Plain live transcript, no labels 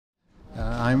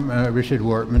I'm Richard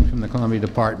Wortman from the Columbia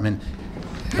Department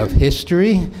of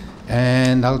History,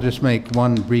 and I'll just make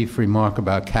one brief remark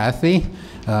about Kathy.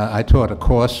 I taught a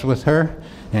course with her,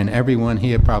 and everyone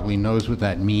here probably knows what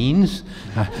that means.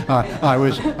 I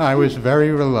was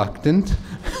very reluctant.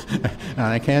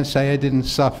 I can't say I didn't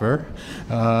suffer,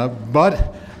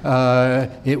 but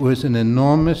it was an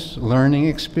enormous learning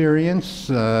experience.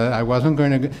 I wasn't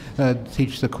going to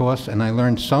teach the course, and I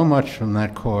learned so much from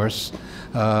that course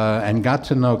and got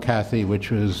to know Kathy,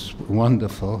 which was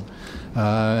wonderful.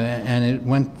 And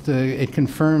it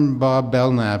confirmed Bob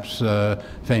Belknap's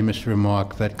famous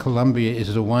remark that Columbia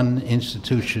is the one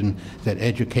institution that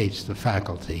educates the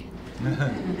faculty.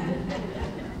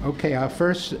 Okay, our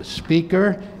first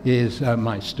speaker is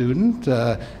my student,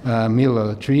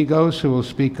 Milla Trigos, who will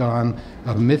speak on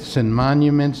Myths and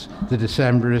Monuments, the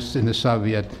Decembrists in the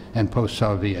Soviet and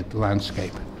post-Soviet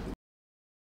landscape.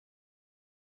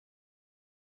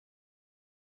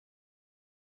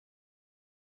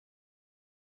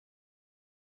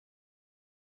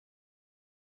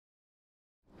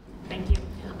 Thank you.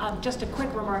 Just a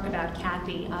quick remark about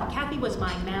Kathy. Kathy was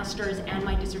my master's and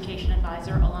my dissertation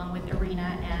advisor, along with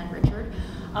Irina and Richard.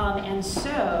 And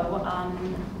so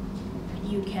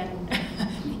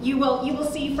you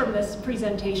will see from this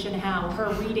presentation how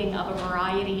her reading of a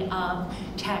variety of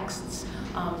texts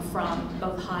from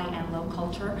both high and low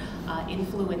culture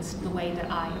influenced the way that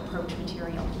I approach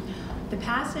material. The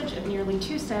passage of nearly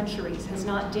 2 centuries has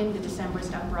not dimmed the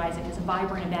Decembrist uprising as a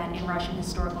vibrant event in Russian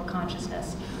historical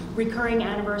consciousness. Recurring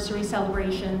anniversary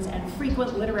celebrations and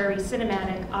frequent literary,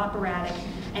 cinematic, operatic,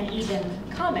 and even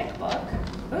comic book.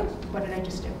 Ooh, what did I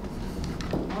just do?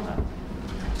 Hold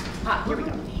on. Here we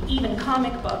go. Even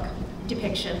comic book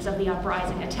depictions of the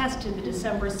uprising attest to the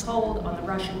Decembrists' hold on the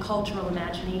Russian cultural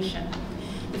imagination.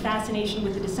 The fascination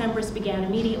with the Decembrists began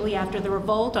immediately after the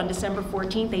revolt on December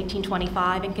 14,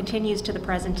 1825, and continues to the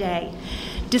present day.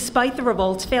 Despite the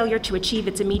revolt's failure to achieve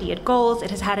its immediate goals, it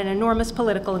has had an enormous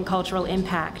political and cultural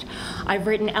impact. I've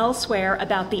written elsewhere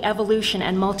about the evolution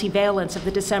and multivalence of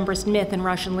the Decembrist myth in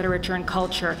Russian literature and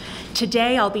culture.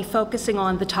 Today, I'll be focusing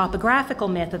on the topographical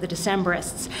myth of the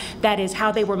Decembrists, that is,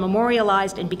 how they were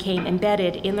memorialized and became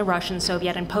embedded in the Russian,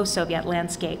 Soviet, and post-Soviet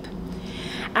landscape.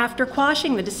 After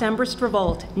quashing the Decembrist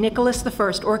revolt, Nicholas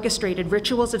I orchestrated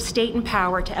rituals of state and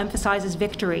power to emphasize his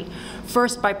victory,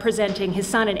 first by presenting his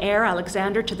son and heir,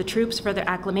 Alexander, to the troops for their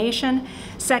acclamation,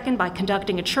 second by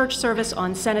conducting a church service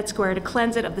on Senate Square to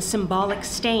cleanse it of the symbolic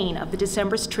stain of the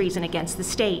Decembrist treason against the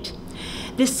state.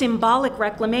 This symbolic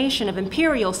reclamation of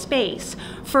imperial space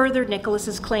furthered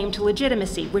Nicholas's claim to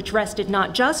legitimacy, which rested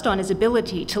not just on his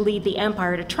ability to lead the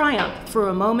empire to triumph through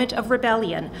a moment of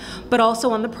rebellion, but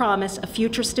also on the promise of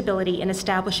future stability in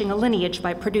establishing a lineage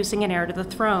by producing an heir to the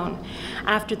throne.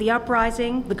 After the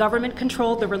uprising, the government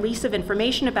controlled the release of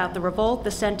information about the revolt,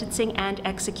 the sentencing, and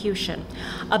execution.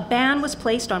 A ban was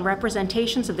placed on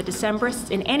representations of the Decembrists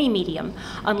in any medium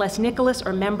unless Nicholas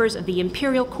or members of the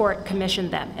imperial court commissioned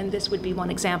them, and this would be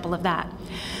one example of that.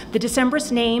 The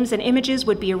Decembrist names and images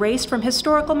would be erased from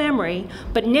historical memory,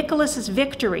 but Nicholas's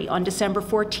victory on December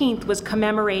 14th was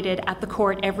commemorated at the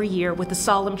court every year with a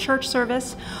solemn church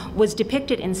service, was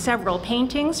depicted in several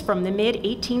paintings from the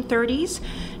mid-1830s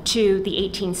to the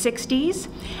 1860s,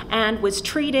 and was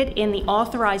treated in the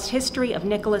authorized history of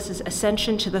Nicholas's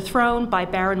ascension to the throne by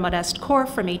Baron Modest Korff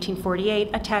from 1848,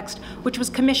 a text which was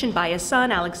commissioned by his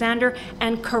son Alexander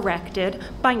and corrected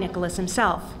by Nicholas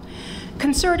himself.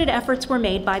 Concerted efforts were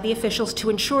made by the officials to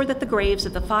ensure that the graves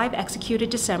of the 5 executed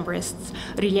Decembrists,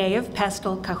 Ryleyev,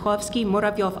 Pestel, Kakhovsky,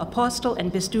 Muravyov, Apostol,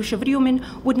 and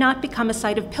Bestuzhev-Ryumin, would not become a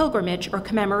site of pilgrimage or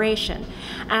commemoration.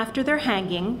 After their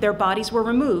hanging, their bodies were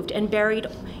removed and buried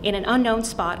in an unknown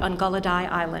spot on Golodai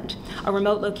Island, a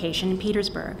remote location in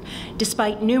Petersburg.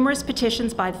 Despite numerous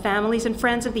petitions by the families and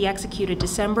friends of the executed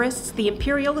Decembrists, the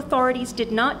imperial authorities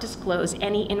did not disclose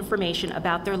any information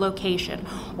about their location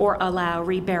or allow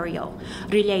reburial.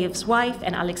 Ryleyev's wife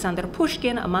and Alexander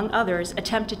Pushkin, among others,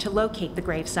 attempted to locate the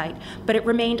gravesite, but it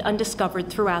remained undiscovered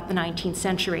throughout the 19th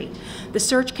century. The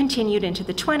search continued into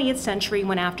the 20th century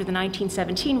when, after the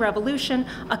 1917 revolution,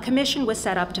 a commission was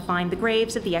set up to find the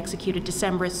graves of the executed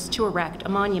Decembrists to erect a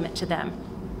monument to them.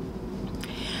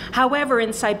 However,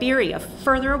 in Siberia,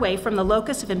 further away from the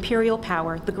locus of imperial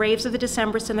power, the graves of the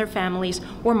Decembrists and their families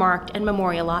were marked and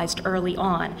memorialized early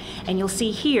on. And you'll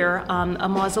see here a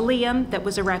mausoleum that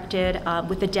was erected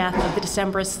with the death of the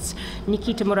Decembrists,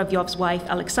 Nikita Muravyov's wife,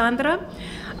 Alexandra,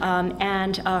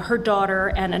 and her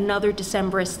daughter and another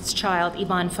Decembrist's child,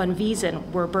 Ivan von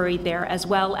Wiesen, were buried there, as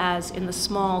well as in the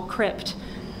small crypt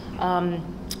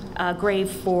grave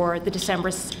for the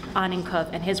Decembrist Annenkov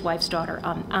and his wife's daughter,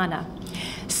 Anna.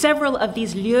 Several of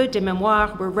these lieux de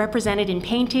mémoire were represented in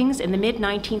paintings in the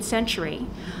mid-19th century,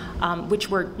 which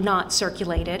were not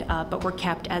circulated, but were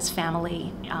kept as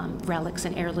family relics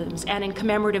and heirlooms, and in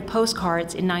commemorative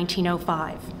postcards in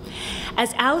 1905.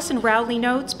 As Alison Rowley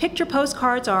notes, picture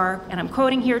postcards are, and I'm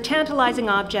quoting here, tantalizing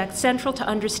objects central to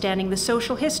understanding the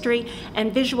social history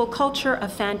and visual culture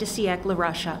of fin de siècle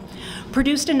Russia.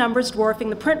 Produced in numbers dwarfing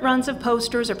the print runs of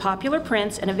posters or popular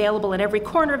prints and available in every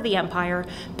corner of the empire,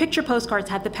 picture postcards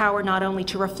had the power not only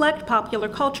to reflect popular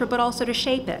culture, but also to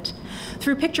shape it.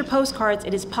 Through picture postcards,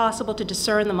 it is possible to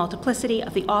discern the multiplicity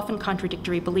of the often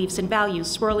contradictory beliefs and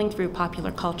values swirling through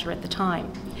popular culture at the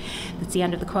time. That's the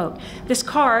end of the quote. This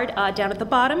card down at the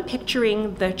bottom,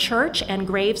 picturing the church and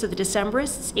graves of the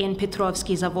Decembrists in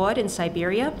Petrovsky Zavod in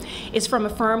Siberia, is from a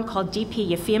firm called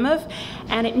D.P. Yefimov,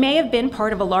 and it may have been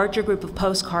part of a larger group of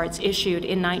postcards issued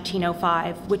in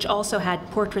 1905, which also had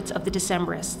portraits of the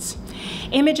Decembrists.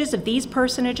 Images of these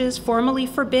personages, formerly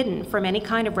forbidden from any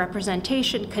kind of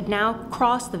representation, could now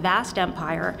cross the vast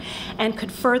empire and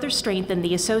could further strengthen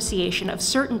the association of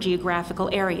certain geographical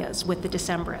areas with the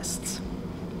Decembrists.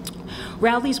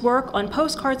 Rowley's work on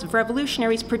postcards of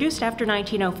revolutionaries produced after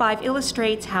 1905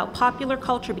 illustrates how popular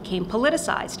culture became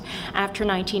politicized after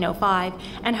 1905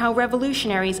 and how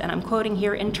revolutionaries, and I'm quoting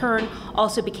here, in turn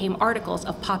also became articles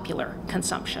of popular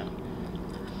consumption.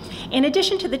 In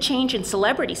addition to the change in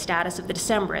celebrity status of the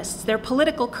Decembrists, their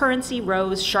political currency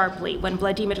rose sharply when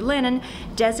Vladimir Lenin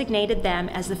designated them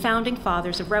as the founding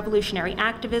fathers of revolutionary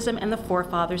activism and the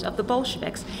forefathers of the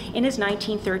Bolsheviks in his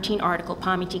 1913 article,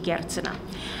 Pamяти Герцена.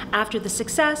 After the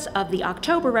success of the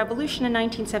October Revolution in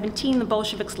 1917, the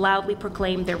Bolsheviks loudly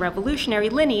proclaimed their revolutionary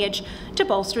lineage to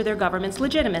bolster their government's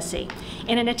legitimacy.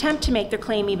 In an attempt to make their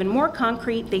claim even more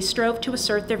concrete, they strove to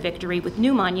assert their victory with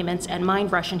new monuments and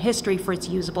mined Russian history for its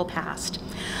usable past.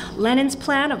 Lenin's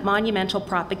plan of monumental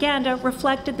propaganda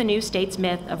reflected the new state's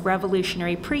myth of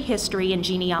revolutionary prehistory and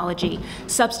genealogy,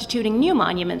 substituting new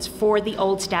monuments for the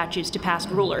old statues to past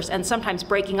rulers, and sometimes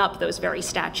breaking up those very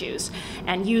statues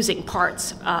and using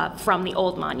parts from the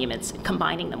old monuments,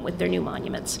 combining them with their new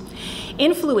monuments.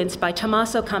 Influenced by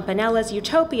Tommaso Campanella's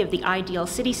utopia of the ideal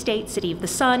city-state, city of the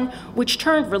sun, which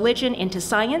turned religion into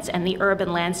science and the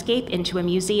urban landscape into a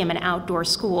museum and outdoor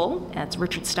school, that's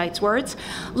Richard Steight's words,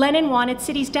 Lenin wanted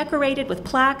cities decorated with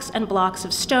plaques and blocks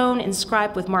of stone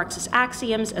inscribed with Marxist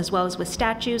axioms, as well as with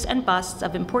statues and busts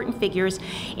of important figures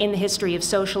in the history of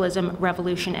socialism,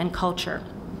 revolution, and culture.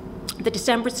 The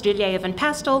Decembrists Dulyev and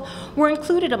Pestel were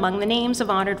included among the names of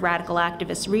honored radical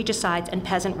activists, regicides, and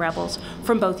peasant rebels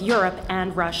from both Europe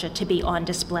and Russia to be on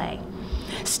display.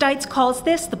 Steitz calls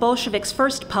this the Bolsheviks'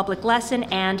 first public lesson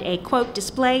and a, quote,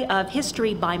 display of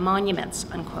history by monuments,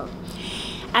 unquote.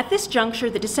 At this juncture,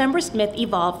 the Decembrist myth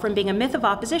evolved from being a myth of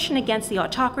opposition against the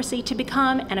autocracy to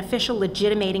become an official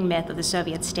legitimating myth of the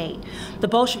Soviet state. The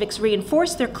Bolsheviks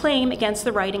reinforced their claim against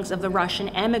the writings of the Russian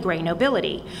émigré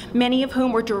nobility, many of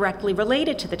whom were directly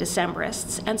related to the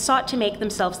Decembrists, and sought to make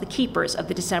themselves the keepers of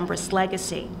the Decembrist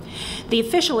legacy. The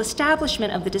official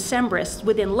establishment of the Decembrists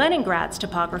within Leningrad's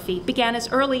topography began as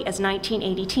early as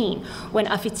 1918, when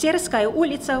Ofitserskaya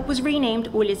Ulitsa was renamed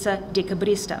Ulitsa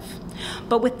Dekabristov.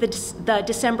 But with the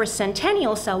Decembrist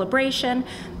centennial celebration,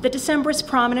 the Decembrist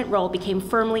prominent role became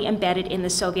firmly embedded in the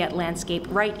Soviet landscape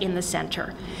right in the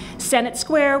center. Senate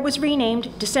Square was renamed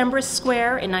Decembrist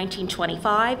Square in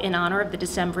 1925 in honor of the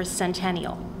Decembrist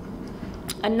centennial.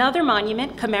 Another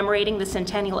monument commemorating the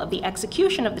centennial of the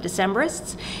execution of the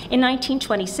Decembrists in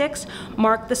 1926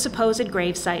 marked the supposed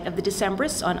gravesite of the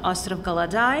Decembrists on Ostrov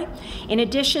Golodai. In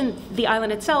addition, the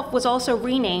island itself was also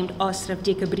renamed Ostrov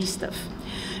Dekabristov.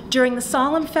 During the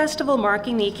solemn festival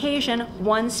marking the occasion,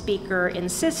 one speaker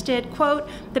insisted, quote,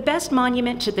 the best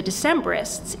monument to the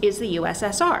Decembrists is the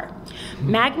USSR,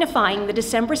 magnifying the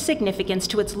Decembrist significance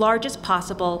to its largest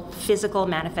possible physical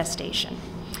manifestation.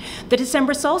 The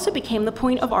Decembrists also became the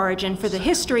point of origin for the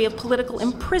history of political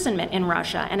imprisonment in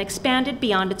Russia and expanded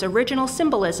beyond its original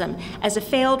symbolism as a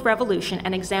failed revolution,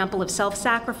 an example of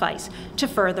self-sacrifice to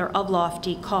further a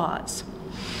lofty cause.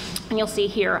 And you'll see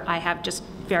here I have just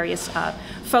various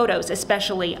photos,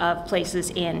 especially of places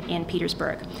in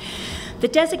Petersburg. The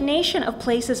designation of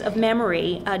places of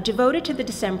memory devoted to the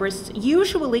Decembrists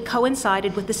usually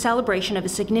coincided with the celebration of a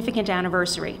significant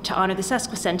anniversary. To honor the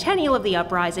sesquicentennial of the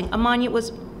uprising, a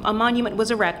monument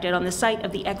was erected on the site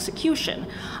of the execution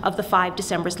of the 5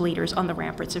 Decembrist leaders on the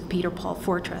ramparts of Peter Paul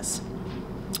Fortress.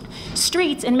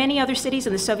 Streets in many other cities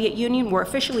in the Soviet Union were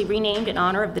officially renamed in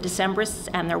honor of the Decembrists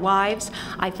and their wives.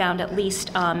 I found at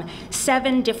least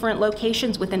 7 different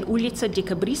locations within Ulitsa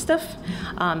Dekabristov,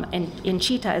 and in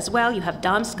Chita as well. You have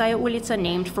Damskaya Ulitsa,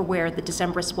 named for where the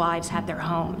Decembrist wives had their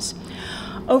homes.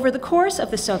 Over the course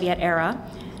of the Soviet era,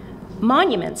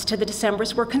 monuments to the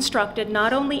Decembrists were constructed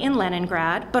not only in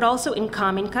Leningrad, but also in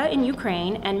Kamenka in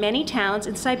Ukraine and many towns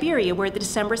in Siberia where the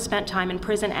Decembrists spent time in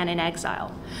prison and in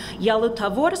exile.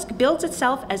 Yalutovorsk builds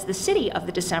itself as the city of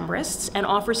the Decembrists and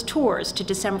offers tours to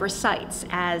Decembrist sites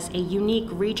as a unique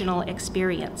regional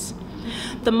experience.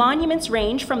 The monuments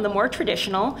range from the more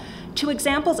traditional to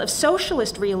examples of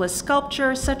socialist realist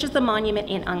sculpture, such as the monument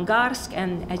in Angarsk,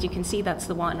 and as you can see, that's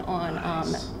the one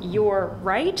on your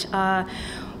right,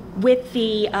 with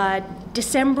the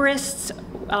Decembrists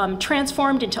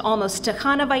transformed into almost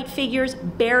Stakhanovite figures,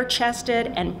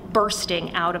 bare-chested and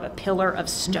bursting out of a pillar of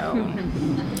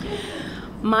stone.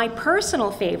 My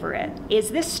personal favorite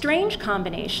is this strange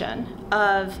combination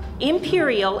of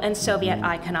imperial and Soviet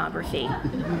iconography.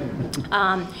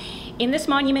 In this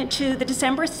monument to the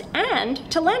Decembrists and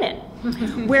to Lenin,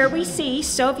 where we see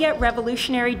Soviet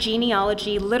revolutionary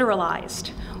genealogy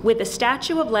literalized, with a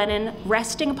statue of Lenin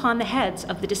resting upon the heads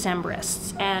of the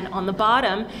Decembrists. And on the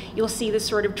bottom, you'll see this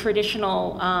sort of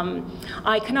traditional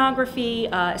iconography,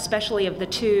 especially of the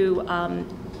two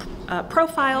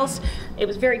profiles. It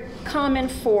was very common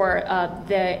for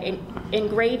the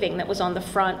engraving that was on the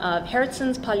front of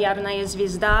Herzen's Polyarnaya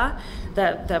Zvezda,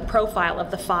 the profile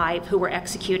of the 5 who were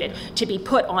executed, to be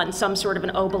put on some sort of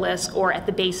an obelisk or at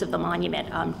the base of the monument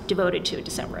devoted to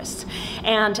Decembrists.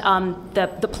 And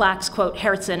the plaques quote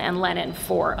Herzen and Lenin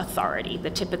for authority, the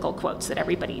typical quotes that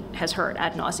everybody has heard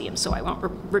ad nauseum, so I won't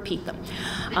repeat them.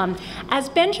 As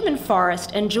Benjamin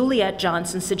Forrest and Juliet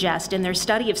Johnson suggest in their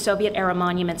study of Soviet-era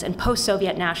monuments and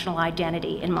post-Soviet national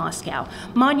identity in Moscow,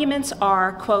 monuments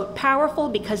are, quote, powerful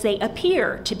because they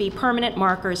appear to be permanent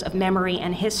markers of memory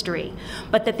and history,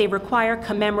 but that they require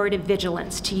commemorative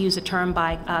vigilance, to use a term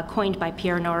coined by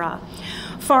Pierre Nora.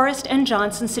 Forrest and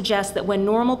Johnson suggest that when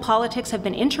normal politics have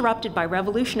been interrupted by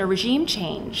revolution or regime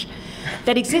change,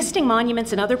 that existing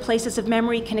monuments and other places of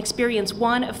memory can experience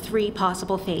one of 3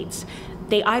 possible fates.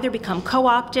 They either become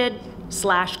co-opted,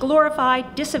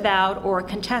 /glorified, disavowed, or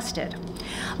contested.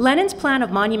 Lenin's plan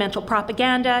of monumental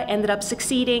propaganda ended up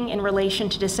succeeding in relation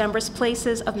to Decembrist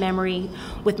places of memory,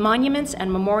 with monuments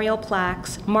and memorial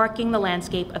plaques marking the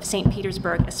landscape of St.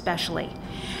 Petersburg especially.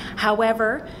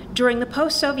 However, during the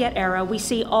post-Soviet era, we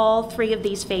see all 3 of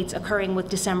these fates occurring with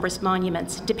Decembrist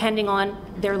monuments, depending on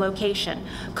their location: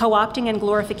 co-opting and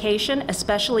glorification,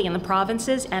 especially in the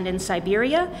provinces and in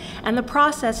Siberia, and the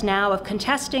process now of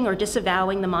contesting or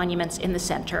disavowing the monuments in the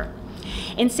center.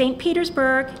 In St.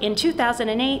 Petersburg, in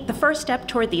 2008, the first step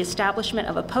toward the establishment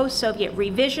of a post-Soviet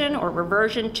revision or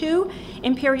reversion to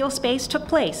imperial space took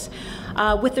place,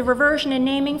 with the reversion in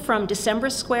naming from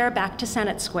Decembrist Square back to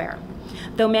Senate Square,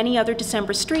 though many other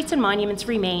Decembrist streets and monuments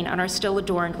remain and are still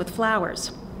adorned with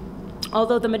flowers.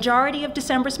 Although the majority of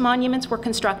Decembrist monuments were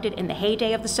constructed in the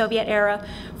heyday of the Soviet era,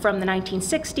 from the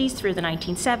 1960s through the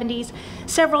 1970s,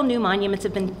 several new monuments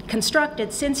have been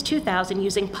constructed since 2000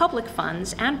 using public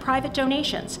funds and private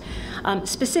donations,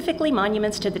 specifically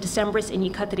monuments to the Decembrists in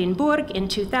Yekaterinburg in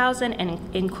 2000 and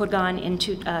in Kurgan in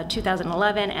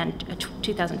 2011 and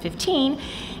 2015,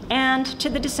 and to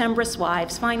the Decembrist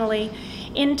wives, finally,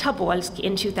 in Tobolsk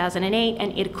in 2008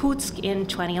 and Irkutsk in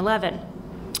 2011.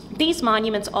 These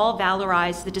monuments all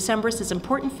valorize the Decembrists as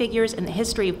important figures in the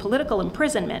history of political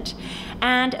imprisonment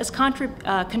and as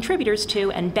contributors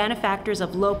to and benefactors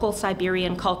of local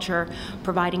Siberian culture,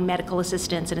 providing medical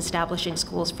assistance and establishing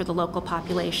schools for the local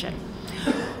population.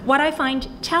 What I find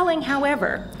telling,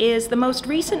 however, is the most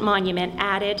recent monument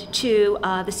added to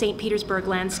the St. Petersburg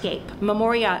landscape,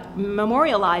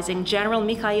 memorializing General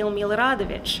Mikhail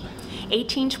Miloradovich,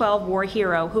 1812 war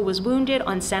hero who was wounded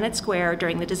on Senate Square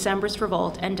during the Decembrist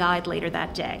revolt and died later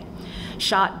that day,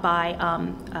 shot by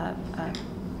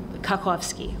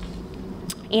Kakhovsky.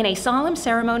 In a solemn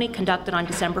ceremony conducted on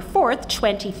December 4th,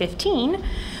 2015,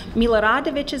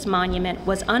 Miloradovich's monument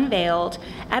was unveiled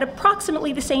at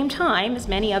approximately the same time as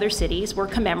many other cities were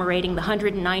commemorating the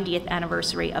 190th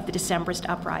anniversary of the Decembrist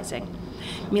uprising.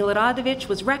 Miloradovich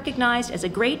was recognized as a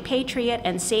great patriot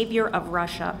and savior of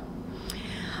Russia.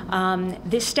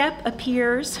 This step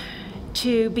appears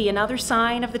to be another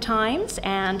sign of the times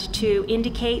and to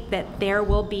indicate that there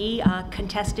will be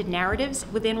contested narratives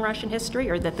within Russian history,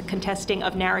 or that the contesting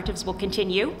of narratives will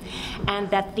continue, and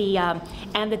that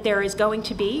there is going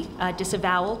to be a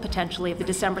disavowal potentially of the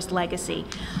Decembrist legacy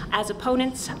as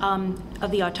opponents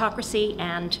of the autocracy,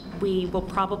 and we will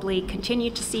probably continue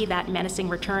to see that menacing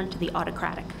return to the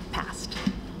autocratic past.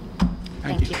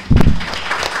 Thank you.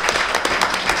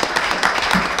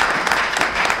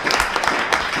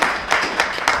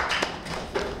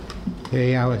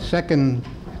 Okay, our second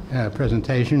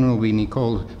presentation will be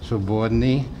Nicole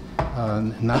Svobodny,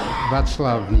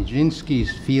 Vaslav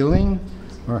Nijinsky's feeling,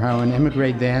 or how an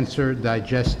Émigré dancer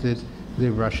digested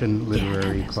the Russian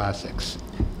literary classics.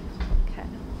 Okay,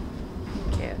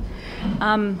 thank you.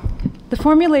 The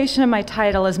formulation of my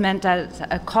title is meant as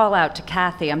a call out to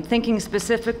Kathy. I'm thinking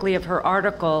specifically of her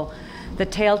article, The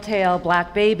Telltale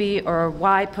Black Baby, or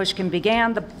Why Pushkin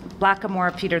Began the Blackamoor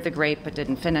of Peter the Great but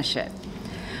didn't finish it.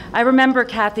 I remember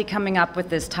Kathy coming up with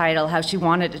this title, how she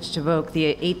wanted it to evoke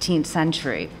the 18th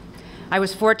century. I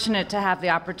was fortunate to have the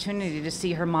opportunity to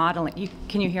see her modeling.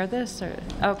 Can you hear this? Or,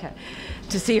 okay.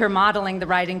 To see her modeling the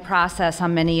writing process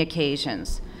on many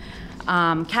occasions.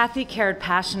 Kathy cared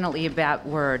passionately about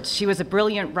words. She was a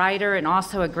brilliant writer and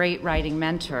also a great writing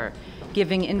mentor,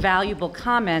 giving invaluable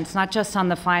comments not just on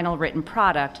the final written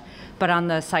product, but on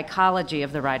the psychology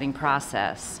of the writing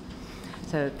process.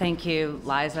 So thank you,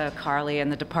 Liza, Carly,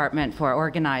 and the department for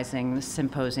organizing this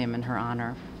symposium in her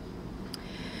honor.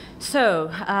 So,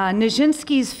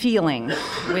 Nijinsky's feeling,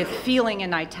 with feeling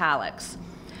in italics.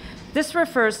 This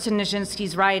refers to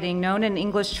Nijinsky's writing, known in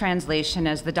English translation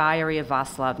as the Diary of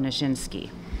Vaslav Nijinsky,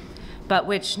 but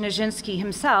which Nijinsky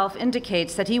himself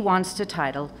indicates that he wants to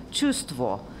title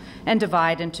Чувство and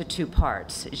divide into two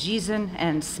parts, Жизнь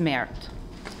and Смерть.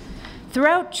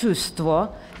 Throughout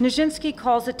Чувство, Nijinsky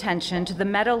calls attention to the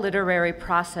meta-literary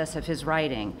process of his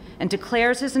writing and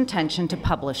declares his intention to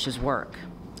publish his work.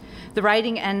 The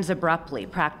writing ends abruptly,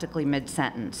 practically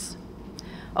mid-sentence.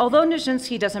 Although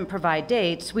Nijinsky doesn't provide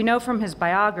dates, we know from his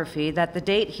biography that the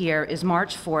date here is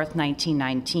March 4th,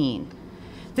 1919.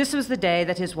 This was the day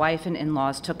that his wife and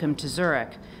in-laws took him to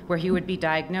Zurich, where he would be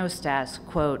diagnosed as,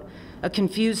 quote, a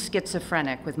confused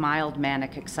schizophrenic with mild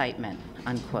manic excitement,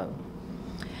 unquote.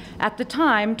 At the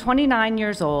time, 29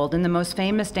 years old and the most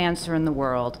famous dancer in the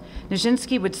world,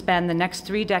 Nijinsky would spend the next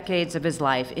 3 decades of his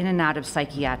life in and out of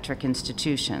psychiatric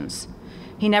institutions.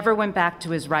 He never went back to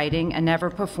his writing and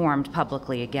never performed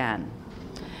publicly again.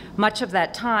 Much of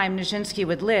that time, Nijinsky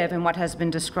would live in what has been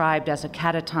described as a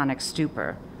catatonic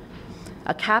stupor.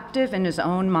 A captive in his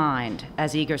own mind,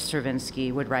 as Igor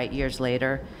Stravinsky would write years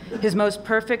later, his most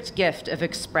perfect gift of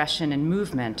expression and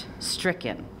movement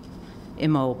stricken,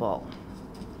 immobile.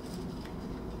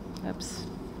 Oops.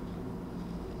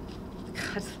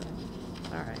 God.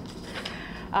 All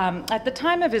right. At the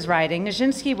time of his writing,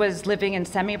 Nijinsky was living in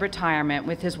semi-retirement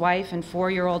with his wife and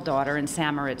 4-year-old daughter in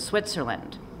Samarid,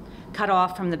 Switzerland, cut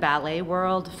off from the ballet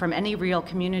world, from any real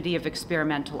community of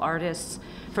experimental artists,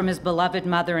 from his beloved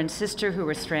mother and sister who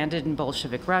were stranded in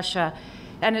Bolshevik Russia,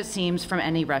 and it seems from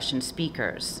any Russian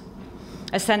speakers.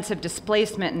 A sense of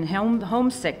displacement and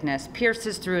homesickness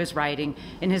pierces through his writing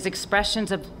in his expressions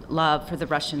of love for the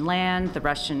Russian land, the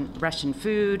Russian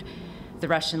food, the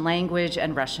Russian language,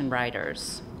 and Russian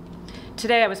writers.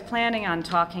 Today I was planning on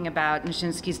talking about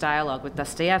Nijinsky's dialogue with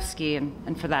Dostoevsky,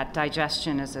 and for that,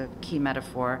 digestion is a key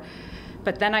metaphor.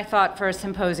 But then I thought for a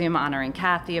symposium honoring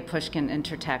Kathy, a Pushkin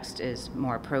intertext is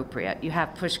more appropriate. You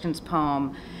have Pushkin's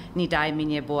poem, Ni dai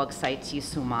mnie Bog sойти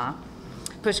с ума.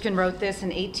 Pushkin wrote this in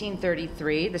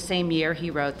 1833, the same year he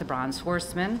wrote The Bronze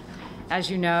Horseman. As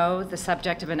you know, the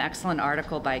subject of an excellent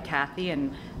article by Kathy,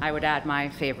 and I would add my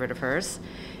favorite of hers.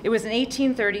 It was in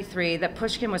 1833 that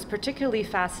Pushkin was particularly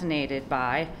fascinated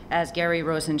by, as Gary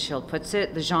Rosenshield puts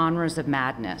it, the genres of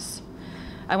madness.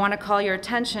 I want to call your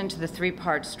attention to the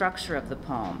 3-part structure of the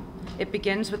poem. It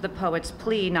begins with the poet's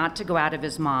plea not to go out of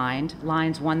his mind,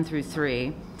 lines 1 through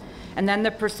 3, and then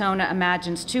the persona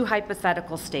imagines 2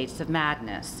 hypothetical states of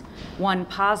madness, one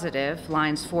positive,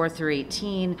 lines 4 through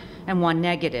 18, and one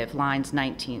negative, lines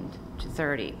 19 to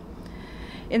 30.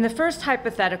 In the first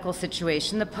hypothetical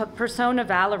situation, the persona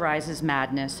valorizes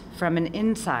madness from an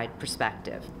inside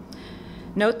perspective.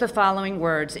 Note the following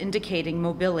words indicating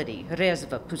mobility: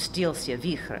 резво, пустился,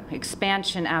 вихрь,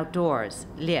 expansion outdoors,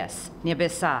 лес,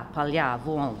 небеса, поля,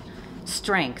 волн,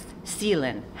 strength,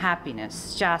 силен,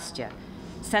 happiness, счастье,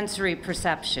 sensory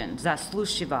perception,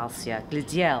 заслушивался,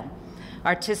 глядел,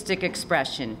 artistic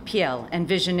expression, пел, and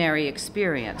visionary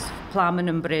experience, в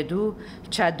пламенном бреду, в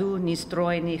чаду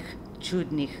нестройных,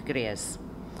 чудных грез.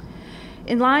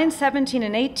 In lines 17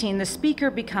 and 18, the speaker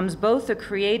becomes both a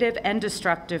creative and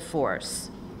destructive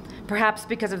force. Perhaps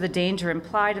because of the danger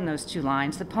implied in those 2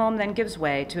 lines, the poem then gives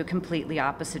way to a completely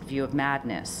opposite view of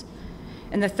madness.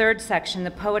 In the 3rd section,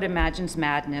 the poet imagines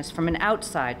madness from an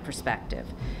outside perspective.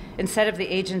 Instead of the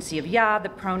agency of ya, the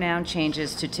pronoun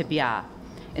changes to tibia.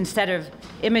 Instead of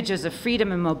images of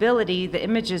freedom and mobility, the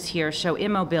images here show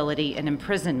immobility and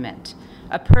imprisonment.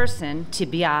 A person,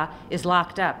 tibia, is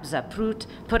locked up, zaprut,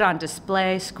 put on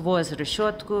display, skvoz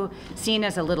решетку, seen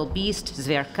as a little beast,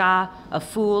 zverka, a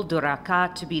fool,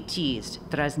 duraka, to be teased,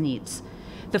 draznits.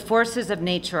 The forces of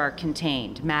nature are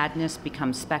contained. Madness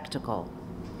becomes spectacle.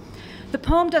 The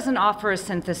poem doesn't offer a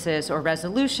synthesis or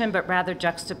resolution, but rather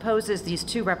juxtaposes these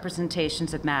two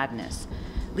representations of madness,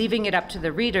 leaving it up to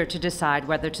the reader to decide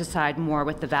whether to side more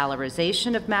with the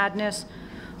valorization of madness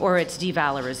or its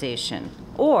devalorization,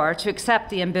 or to accept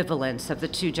the ambivalence of the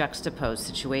two juxtaposed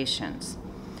situations.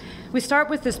 We start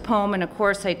with this poem in a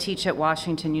course I teach at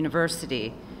Washington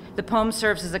University. The poem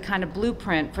serves as a kind of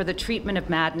blueprint for the treatment of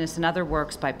madness in other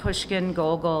works by Pushkin,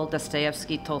 Gogol,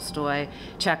 Dostoevsky, Tolstoy,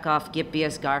 Chekhov,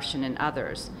 Gippius, Garshin, and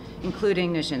others,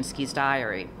 including Nijinsky's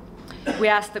diary. We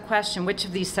ask the question, which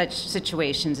of these such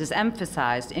situations is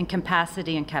emphasized,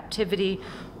 incapacity and captivity,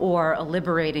 or a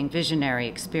liberating visionary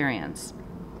experience?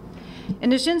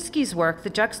 In Nijinsky's work, the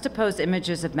juxtaposed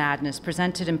images of madness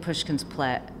presented in Pushkin's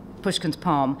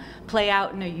poem play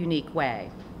out in a unique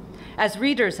way. As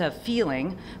readers of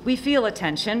feeling, we feel a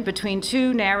tension between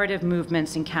two narrative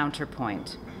movements in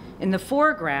counterpoint. In the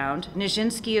foreground,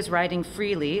 Nijinsky is writing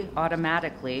freely,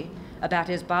 automatically, about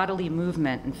his bodily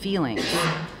movement and feelings,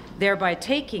 thereby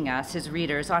taking us, his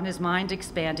readers, on his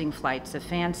mind-expanding flights of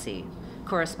fancy,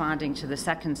 corresponding to the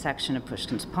second section of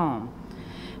Pushkin's poem.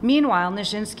 Meanwhile,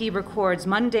 Nijinsky records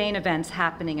mundane events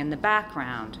happening in the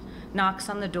background, knocks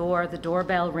on the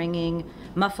doorbell ringing,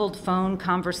 muffled phone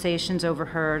conversations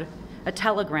overheard, a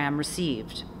telegram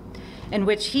received, in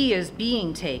which he is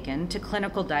being taken to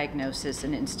clinical diagnosis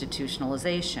and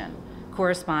institutionalization,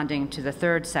 corresponding to the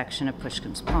third section of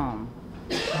Pushkin's poem.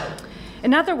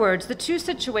 In other words, the two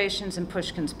situations in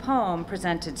Pushkin's poem,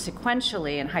 presented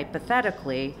sequentially and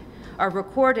hypothetically, are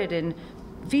recorded in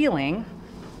feeling,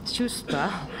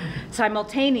 чувства,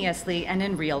 simultaneously and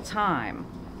in real time.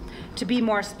 To be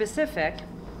more specific,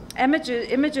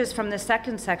 images from the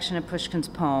second section of Pushkin's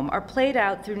poem are played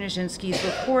out through Nijinsky's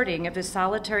recording of his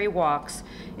solitary walks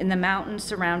in the mountains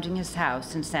surrounding his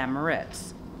house in St.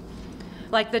 Moritz.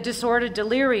 Like the disordered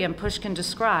delirium Pushkin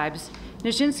describes,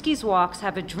 Nijinsky's walks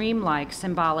have a dreamlike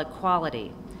symbolic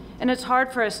quality, and it's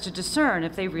hard for us to discern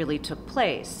if they really took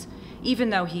place,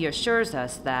 even though he assures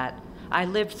us that I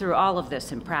lived through all of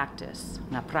this in practice,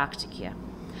 na praktiке.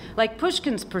 Like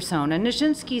Pushkin's persona,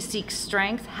 Nijinsky seeks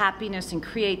strength, happiness, and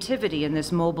creativity in this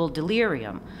mobile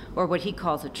delirium, or what he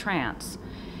calls a trance.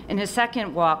 In his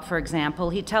second walk, for example,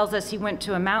 he tells us he went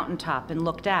to a mountaintop and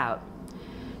looked out.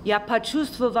 Я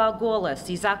почувствовал голос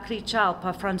и закричал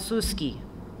по-французски.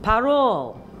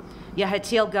 Парол! Я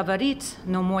хотел говорить,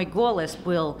 но мой голос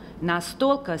был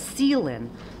настолько силен,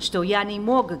 что я не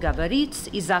мог говорить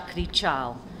и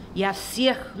закричал. Я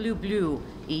всех люблю,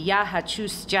 и я хочу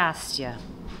счастья.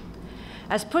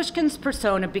 As Pushkin's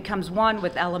persona becomes one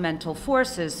with elemental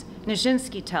forces,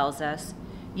 Nijinsky tells us,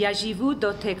 «Я живу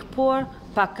до тех пор,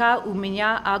 пока у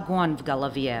меня огонь в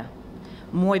голове.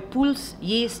 Мой пульс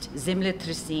есть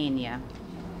землетрясение».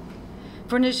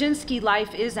 For Nijinsky,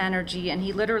 life is energy, and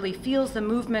he literally feels the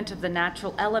movement of the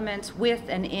natural elements with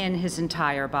and in his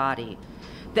entire body.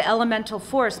 The elemental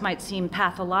force might seem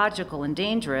pathological and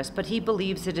dangerous, but he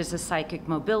believes it is a psychic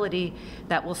mobility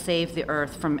that will save the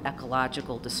earth from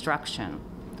ecological destruction.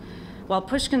 While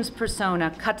Pushkin's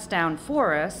persona cuts down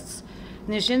forests,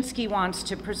 Nijinsky wants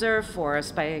to preserve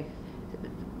forests by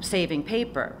saving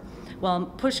paper. While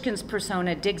Pushkin's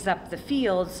persona digs up the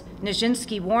fields,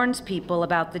 Nijinsky warns people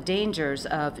about the dangers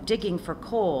of digging for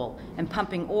coal and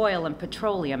pumping oil and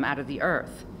petroleum out of the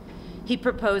earth. He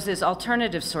proposes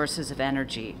alternative sources of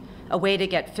energy, a way to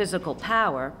get physical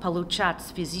power, получать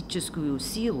физическую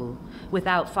силу,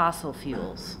 without fossil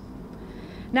fuels.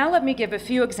 Now let me give a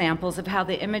few examples of how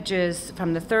the images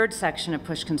from the third section of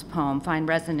Pushkin's poem find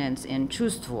resonance in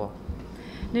чувство.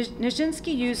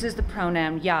 Nijinsky uses the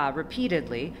pronoun ya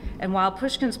repeatedly, and while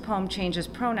Pushkin's poem changes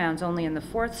pronouns only in the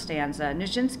fourth stanza,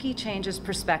 Nijinsky changes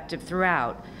perspective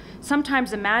throughout,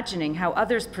 sometimes imagining how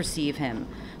others perceive him,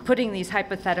 putting these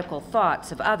hypothetical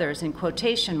thoughts of others in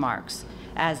quotation marks,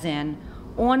 as in,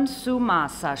 «Он с ума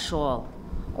сошел,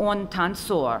 он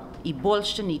танцор, и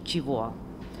больше ничего».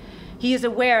 He is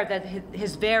aware that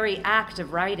his very act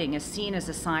of writing is seen as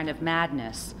a sign of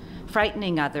madness,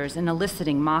 frightening others and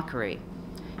eliciting mockery.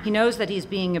 He knows that he's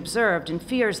being observed and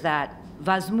fears that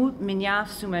 «возьмут меня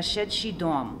в сумасшедший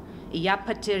дом, и я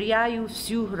потеряю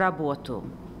всю работу».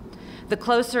 The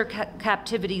closer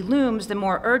captivity looms, the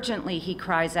more urgently he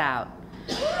cries out,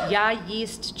 «Я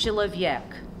есть человек,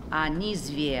 а не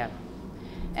зверь»,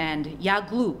 and «Я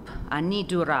глуп, а не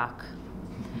дурак».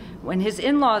 When his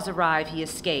in-laws arrive, he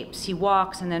escapes. He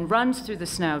walks and then runs through the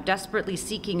snow, desperately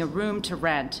seeking a room to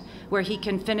rent where he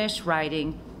can finish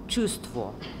writing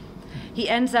чувство. He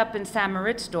ends up in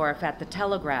Samaritzdorf at the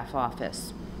telegraph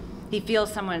office. He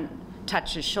feels someone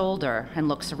touch his shoulder and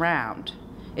looks around.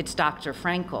 It's Dr.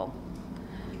 Frankel,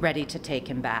 ready to take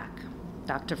him back.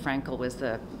 Dr. Frankel was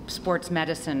the sports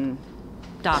medicine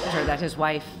doctor that his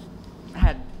wife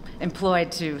had employed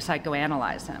to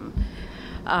psychoanalyze him.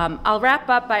 I'll wrap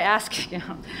up by asking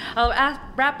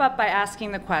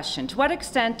the question, to what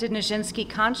extent did Nijinsky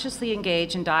consciously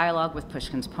engage in dialogue with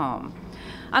Pushkin's poem?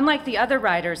 Unlike the other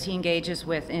writers he engages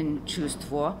with in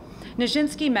Чувство,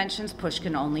 Nijinsky mentions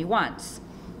Pushkin only once.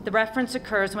 The reference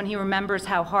occurs when he remembers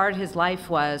how hard his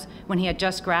life was when he had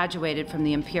just graduated from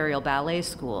the Imperial Ballet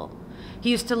School.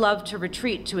 He used to love to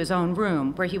retreat to his own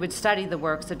room, where he would study the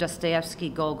works of Dostoevsky,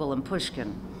 Gogol, and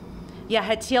Pushkin. Я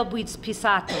хотел быть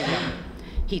писателем,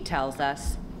 he tells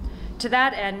us. To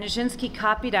that end, Nijinsky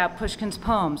copied out Pushkin's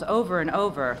poems over and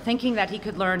over, thinking that he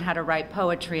could learn how to write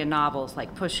poetry and novels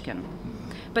like Pushkin.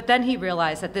 But then he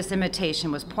realized that this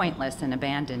imitation was pointless and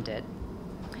abandoned it.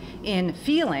 In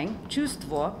Feeling,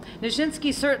 Чувство,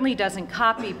 Nijinsky certainly doesn't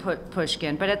copy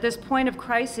Pushkin, but at this point of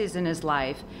crisis in his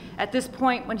life, at this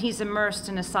point when he's immersed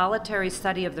in a solitary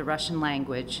study of the Russian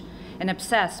language and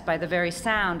obsessed by the very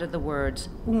sound of the words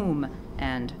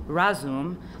and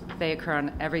razum, they occur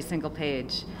on every single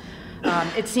page,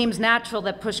 it seems natural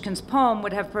that Pushkin's poem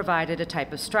would have provided a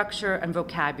type of structure and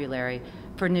vocabulary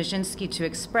for Nijinsky to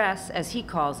express, as he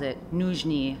calls it,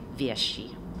 нужные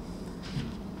вещи.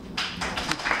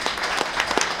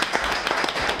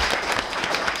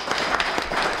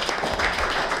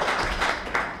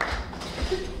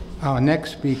 Our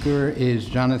next speaker is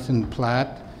Jonathan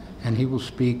Platt, and he will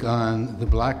speak on The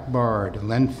Black Bard,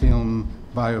 Lenfilm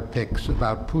Biopics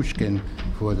about Pushkin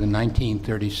for the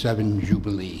 1937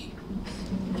 Jubilee.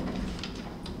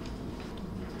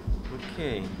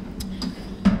 Okay.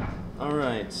 All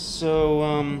right, so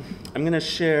I'm going to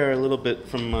share a little bit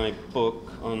from my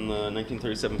book on the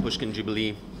 1937 Pushkin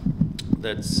Jubilee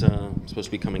that's supposed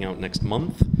to be coming out next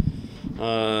month.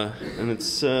 And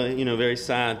it's you know, very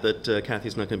sad that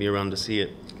Kathy's not going to be around to see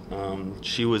it.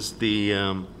 She was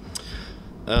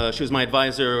my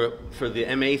advisor for the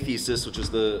MA thesis, which was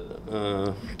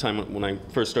the time when I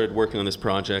first started working on this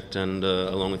project, and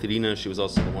along with Irina, she was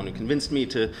also the one who convinced me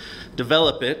to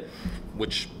develop it,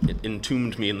 which it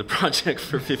entombed me in the project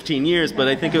for 15 years, but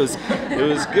I think it was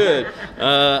good.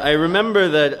 I remember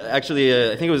that actually,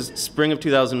 I think it was spring of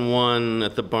 2001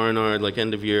 at the Barnard, like,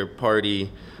 end-of-year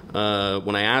party,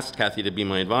 when I asked Kathy to be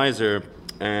my advisor,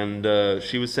 and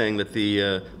she was saying that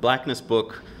the Blackness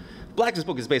book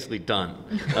is basically done.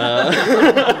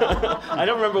 I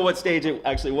don't remember what stage it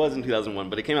actually was in 2001,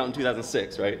 but it came out in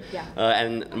 2006, right? Yeah.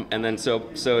 And then so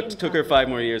it took her 5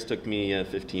 more years, took me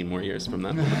 15 more years from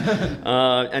that moment.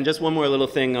 And just one more little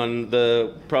thing on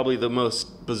probably the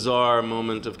most bizarre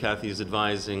moment of Kathy's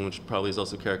advising, which probably is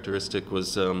also characteristic,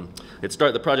 was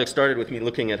the project started with me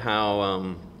looking at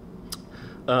how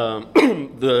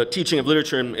the teaching of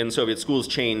literature in Soviet schools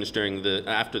changed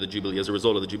after the Jubilee, as a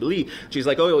result of the Jubilee. She's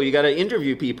like, oh, you got to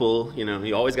interview people,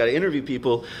 you always got to interview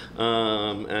people,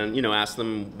 and ask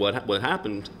them what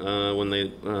happened when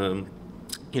they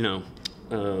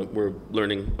were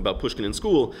learning about Pushkin in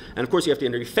school. And of course you have to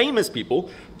interview famous people,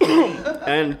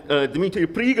 and Dmitry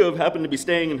Trigos happened to be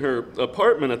staying in her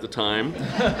apartment at the time,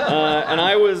 and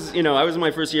I was in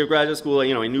my first year of graduate school.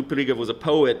 I knew Trigos was a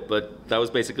poet, but that was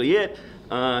basically it.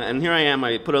 And here I am,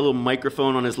 I put a little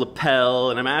microphone on his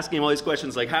lapel, and I'm asking him all these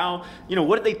questions like,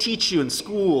 what did they teach you in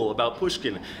school about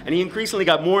Pushkin? And he increasingly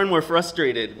got more and more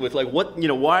frustrated with like, why,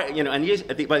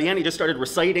 and by the end he just started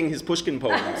reciting his Pushkin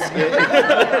poems.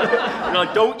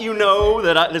 Like, don't you know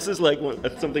that this is like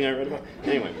that's something I read about?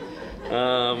 Anyway,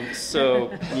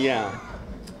 yeah.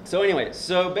 So anyway,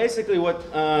 so basically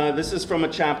this is from a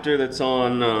chapter that's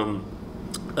on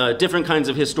different kinds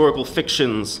of historical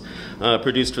fictions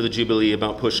produced for the Jubilee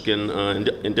about Pushkin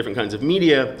in different kinds of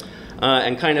media,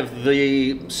 and kind of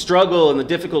the struggle and the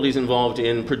difficulties involved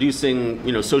in producing,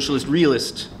 socialist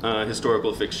realist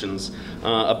historical fictions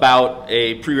about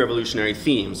a pre-revolutionary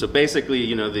theme. So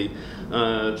basically, the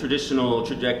traditional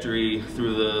trajectory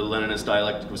through the Leninist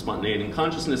dialectic of spontaneity and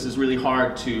consciousness is really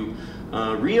hard to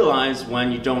realize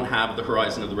when you don't have the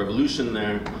horizon of the revolution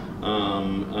there.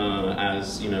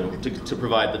 To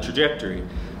provide the trajectory.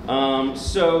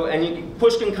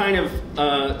 Pushkin kind of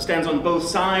stands on both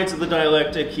sides of the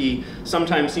dialectic. He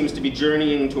sometimes seems to be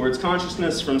journeying towards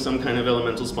consciousness from some kind of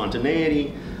elemental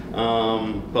spontaneity,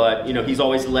 but he's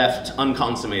always left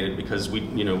unconsummated because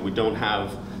we don't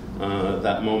have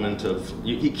that moment of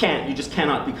you just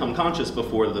cannot become conscious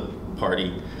before the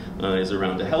party is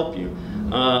around to help you.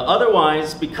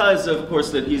 Otherwise, because of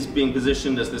course that he's being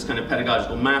positioned as this kind of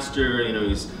pedagogical master, you know,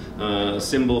 he's a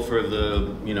symbol for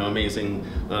the, you know, amazing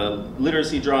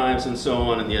literacy drives and so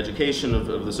on, and the education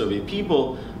of the Soviet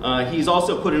people. He's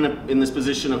also put in this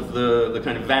position of the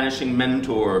kind of vanishing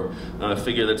mentor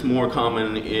figure that's more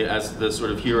common as the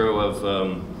sort of hero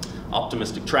of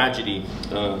optimistic tragedy,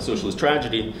 socialist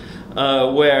tragedy,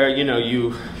 where, you know,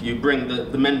 you bring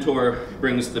the mentor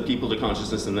brings the people to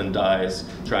consciousness and then dies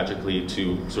tragically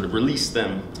to sort of release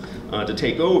them to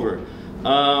take over.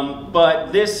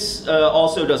 But this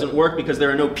also doesn't work because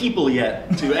there are no people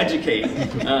yet to educate.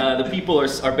 The people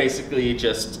are basically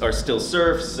are still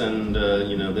serfs, and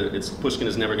you know, Pushkin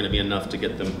is never going to be enough to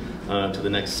get them to the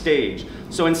next stage.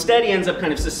 So instead, he ends up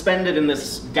kind of suspended in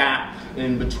this gap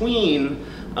in between.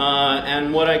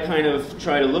 And what I kind of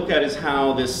try to look at is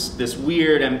how this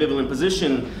weird ambivalent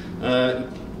position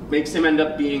makes him end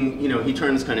up being, you know, he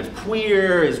turns kind of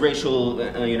queer. His racial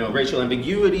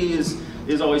ambiguity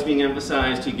is always being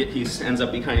emphasized. He ends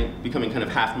up becoming kind of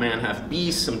half man, half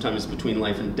beast, sometimes between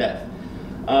life and death.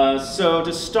 So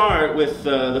to start with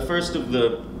the first of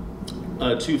the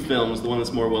two films, the one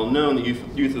that's more well known, The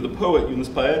Youth of the Poet,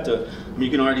 Junis Poeta, you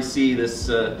can already see this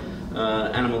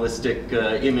animalistic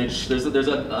image. There's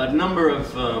a number of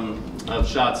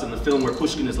shots in the film where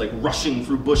Pushkin is like rushing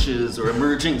through bushes or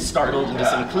emerging startled into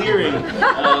some clearing,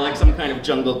 like some kind of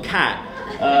jungle cat.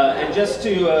 And just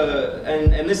to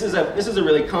and this is a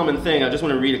really common thing. I just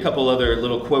want to read a couple other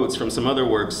little quotes from some other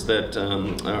works that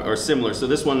are similar. So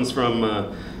this one's from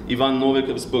Ivan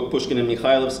Novikov's book Pushkin and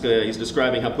Mikhailovskaya. He's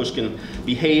describing how Pushkin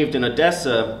behaved in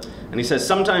Odessa. And he says,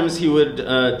 sometimes he would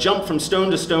jump from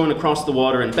stone to stone across the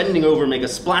water and bending over make a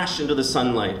splash into the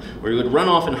sunlight, where he would run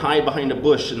off and hide behind a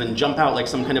bush and then jump out like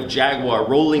some kind of jaguar,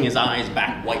 rolling his eyes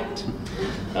back white.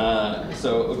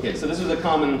 So this is a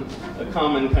common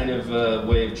kind of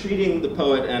way of treating the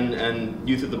poet, and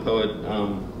Youth of the Poet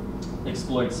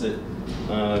exploits it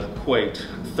quite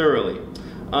thoroughly.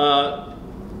 How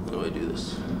do I do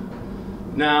this?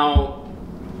 Now,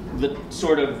 the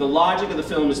logic of the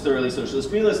film is thoroughly socialist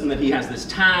realist in that he has this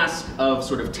task of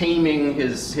sort of taming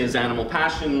his animal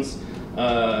passions,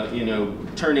 you know,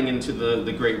 turning into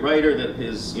the great writer that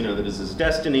is his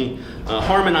destiny,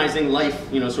 harmonizing life,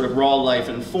 you know, sort of raw life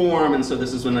and form. And so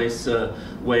this is a nice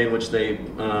way in which they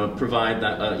provide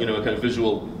that, you know, a kind of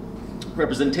visual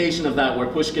representation of that, where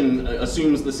Pushkin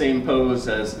assumes the same pose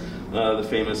as the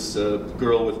famous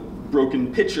girl with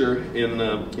broken pitcher in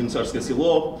Tsarskoye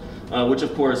Selo. Which,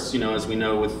 of course, you know, as we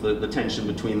know, with the tension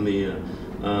between the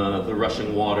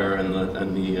rushing water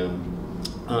and the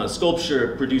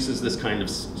sculpture, produces this kind of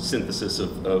synthesis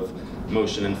of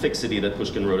motion and fixity that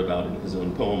Pushkin wrote about in his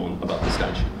own poem about the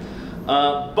statue.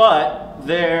 But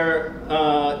there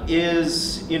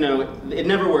is, you know, it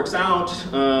never works out.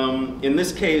 In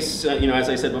this case, you know, as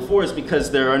I said before, it's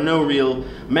because there are no real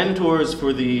mentors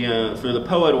for the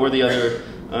poet or the other,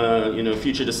 you know,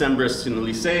 future Decembrists in the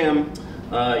Lyceum.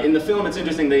 In the film, it's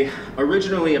interesting,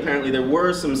 originally, apparently, there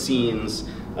were some scenes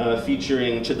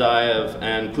featuring Chadaev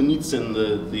and Kunitsin,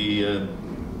 the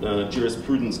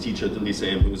jurisprudence teacher at the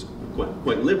Lyceum, who was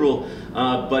quite liberal,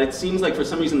 but it seems like for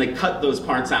some reason they cut those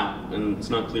parts out, and it's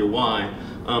not clear why.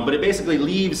 But it basically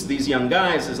leaves these young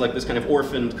guys as like this kind of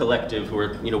orphaned collective who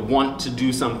are, you know, want to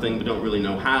do something but don't really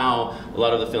know how. A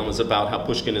lot of the film is about how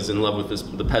Pushkin is in love with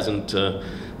the peasant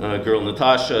girl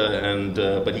Natasha, and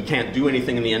but he can't do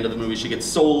anything. In the end of the movie, she gets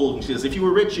sold, and she says, "If you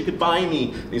were rich, you could buy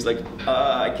me." And he's like,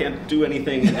 "I can't do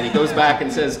anything." And he goes back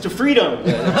and says, "To freedom!"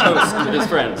 A toast to his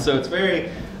friends. So it's very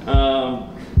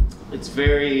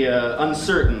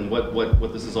uncertain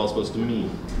what this is all supposed to mean.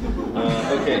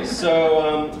 Okay,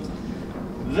 so.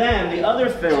 Then the other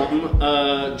film,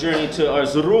 Journey to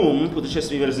Erzurum,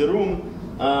 Puteshествие в Erzurum,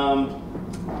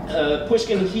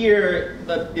 Pushkin here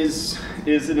is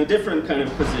in a different kind of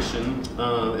position.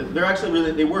 They're actually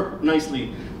really, they work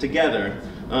nicely together.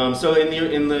 So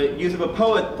in the Youth of a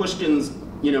Poet, Pushkin's,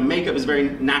 you know, makeup is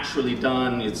very naturally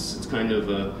done. It's kind of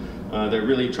they're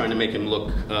really trying to make him look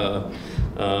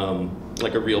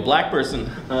like a real black person,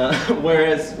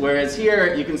 whereas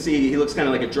here you can see he looks kind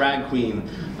of like a drag queen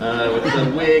with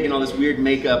the wig and all this weird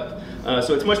makeup.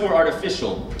 So it's much more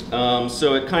artificial.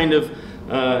 So it kind of,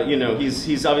 you know,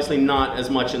 he's obviously not as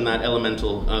much in that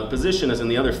elemental position as in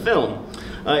the other film.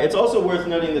 It's also worth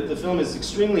noting that the film is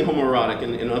extremely homoerotic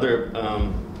in other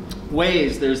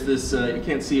ways. There's this, you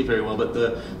can't see it very well, but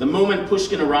the moment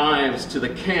Pushkin arrives to the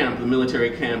camp, the military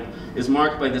camp, is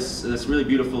marked by this really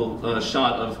beautiful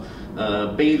shot of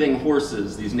bathing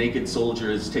horses, these naked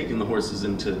soldiers taking the horses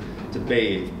in to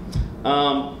bathe.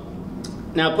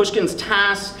 Now, Pushkin's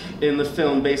task in the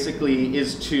film basically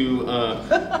is to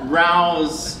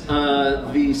rouse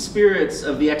the spirits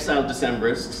of the exiled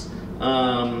Decembrists.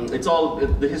 It's all,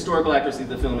 the historical accuracy of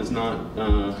the film is not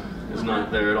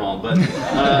there at all, but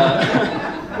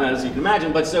as you can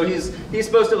imagine. But so he's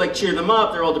supposed to like cheer them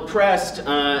up. They're all depressed,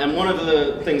 and one of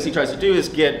the things he tries to do is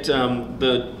get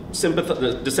the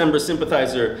Decembrist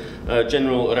sympathizer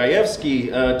General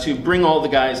Rajewski to bring all the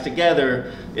guys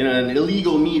together in an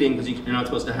illegal meeting, because you're not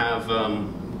supposed to have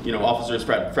officers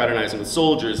fraternizing with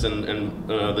soldiers, and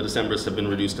the Decembrists have been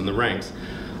reduced in the ranks.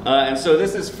 And so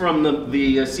this is from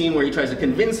the scene where he tries to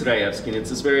convince Rajewski, and it's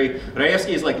this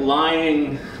Rajewski is like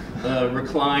lying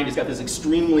reclined. He's got this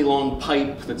extremely long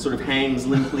pipe that sort of hangs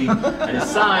limply at his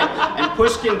side, and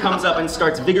Pushkin comes up and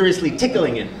starts vigorously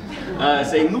tickling it,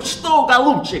 saying, "Nu что,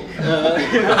 голубчик?"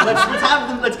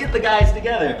 Let's get the guys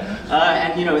together.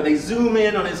 And they zoom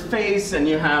in on his face, and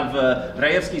you have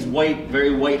Rajewski's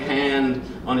very white hand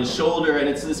on his shoulder, and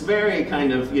it's this very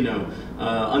kind of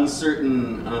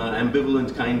uncertain,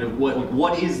 ambivalent kind of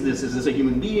what is this? Is this a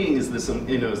human being? Is this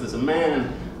is this a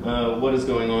man? What is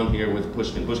going on here with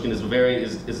Pushkin? Pushkin is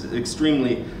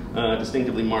extremely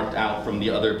distinctively marked out from the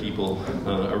other people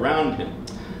around him.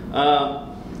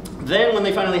 Then when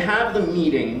they finally have the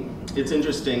meeting, it's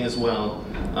interesting as well.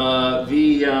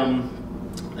 They're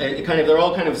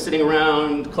all kind of sitting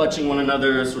around, clutching one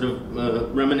another, sort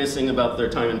of reminiscing about their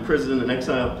time in prison and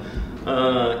exile.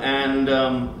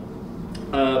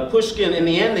 Pushkin, in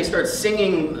the end, they start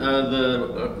singing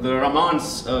the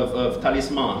romance of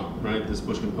Talisman, right? This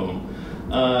Pushkin poem,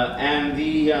 and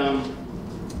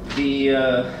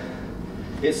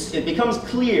it becomes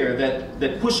clear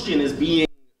that Pushkin is being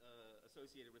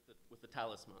associated with the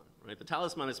talisman, right? The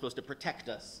talisman is supposed to protect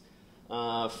us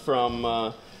from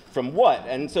what?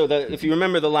 And so if you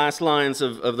remember the last lines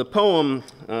of the poem,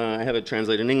 I have it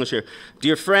translated in English here.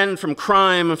 "Dear friend, from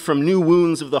crime, from new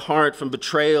wounds of the heart, from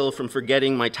betrayal, from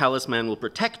forgetting, my talisman will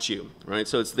protect you." Right?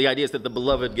 So the idea is that the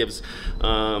beloved gives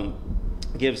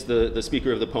the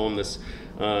speaker of the poem this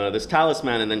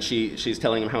talisman, and then she's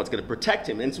telling him how it's going to protect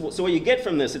him. And so what you get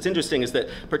from this, it's interesting, is that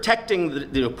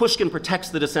Pushkin protects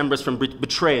the Decembrists from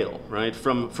betrayal, right?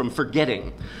 From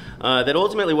forgetting. That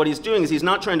ultimately what he's doing is he's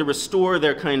not trying to restore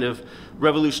their kind of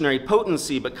revolutionary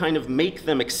potency, but kind of make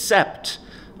them accept,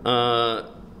 I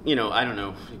don't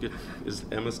know, is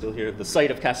Emma still here? The site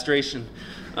of castration.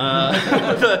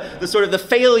 The sort of the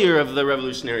failure of the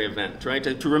revolutionary event, right?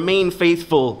 To remain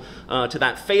faithful to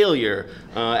that failure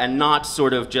and not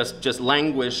sort of just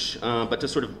languish, but to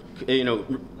sort of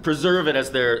preserve it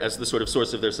as the sort of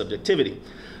source of their subjectivity.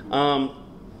 What am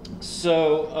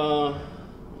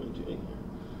I doing?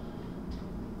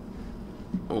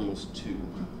 Almost 2.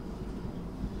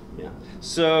 Yeah.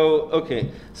 So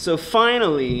okay. So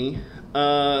finally.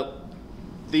 The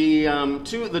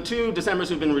two Decembrists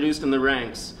who've been reduced in the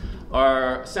ranks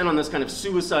are sent on this kind of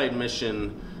suicide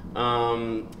mission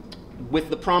with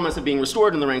the promise of being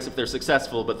restored in the ranks if they're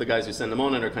successful, but the guys who send them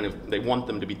on it are they want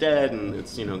them to be dead, and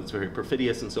it's very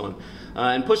perfidious and so on.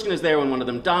 And Pushkin is there when one of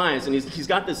them dies, and he's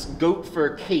got this goat fur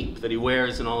cape that he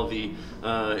wears in all of the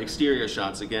exterior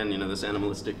shots, again, this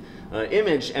animalistic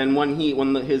image, and when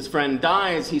his friend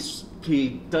dies,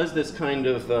 he does this kind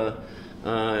of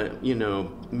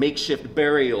makeshift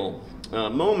burial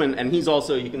moment, and he's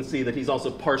also, you can see that he's also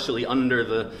partially under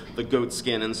the goat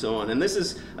skin and so on. And this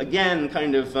is, again,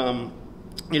 kind of,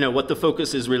 what the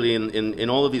focus is really in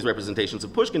all of these representations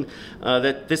of Pushkin,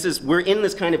 that we're in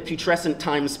this kind of putrescent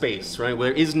time-space, right, where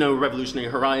there is no revolutionary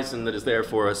horizon that is there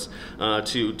for us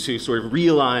to sort of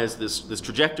realize this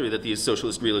trajectory that these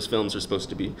socialist realist films are supposed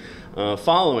to be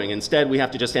following. Instead, we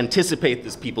have to just anticipate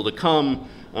this people to come.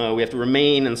 We have to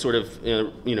remain and sort of,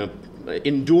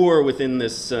 endure within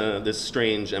this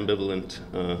strange, ambivalent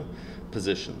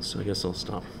position. So I guess I'll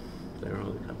stop there.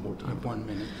 I'll have more time. 1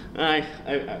 minute.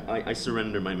 I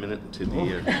surrender my minute to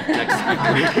the next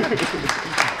speaker.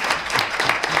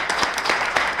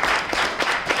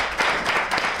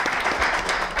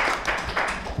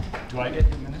 Do I get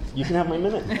your minute? You can have my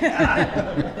minute.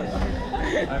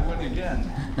 I win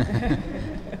again.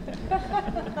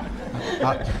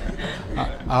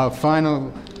 Our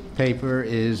final paper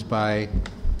is by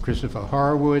Christopher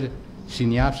Harwood,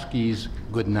 Sinyavsky's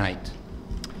Good Night.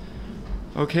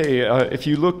 Okay, if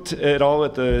you looked at all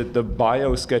at the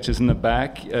bio sketches in the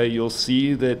back, you'll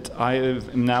see that I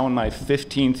am now in my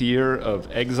 15th year of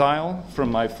exile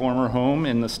from my former home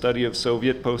in the study of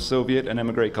Soviet, post-Soviet, and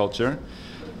émigré culture.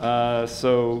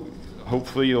 So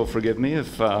hopefully you'll forgive me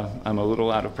if I'm a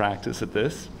little out of practice at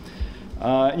this.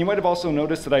 You might have also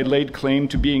noticed that I laid claim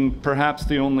to being perhaps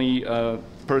the only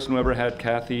person who ever had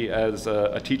Cathy as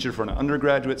a teacher for an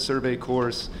undergraduate survey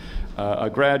course, a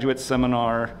graduate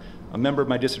seminar, a member of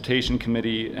my dissertation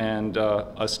committee, and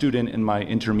a student in my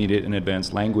intermediate and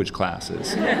advanced language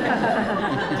classes.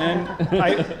 And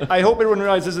I hope everyone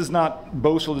realizes this is not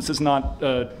boastful, this is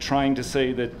not trying to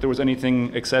say that there was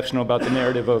anything exceptional about the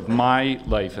narrative of my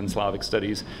life in Slavic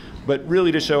studies, but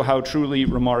really to show how truly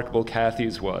remarkable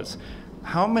Cathy's was.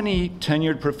 How many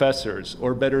tenured professors,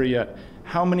 or better yet,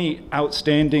 how many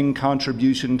outstanding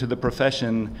contribution to the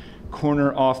profession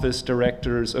corner office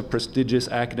directors of prestigious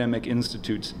academic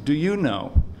institutes do you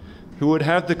know who would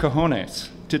have the cojones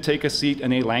to take a seat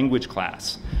in a language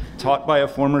class taught by a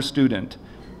former student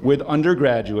with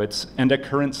undergraduates and a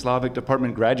current Slavic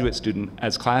department graduate student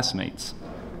as classmates?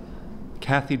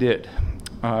 Cathy did.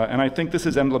 And I think this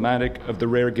is emblematic of the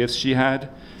rare gifts she had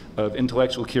of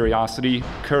intellectual curiosity,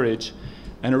 courage,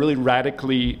 and a really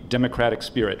radically democratic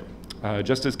spirit.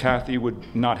 Just as Cathy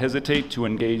would not hesitate to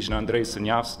engage in Andrei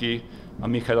Sinyavsky, a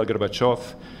Mikhail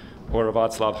Gorbachev, or a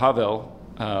Václav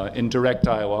Havel in direct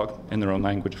dialogue, in their own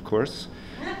language, of course,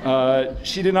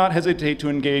 she did not hesitate to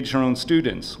engage her own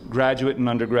students, graduate and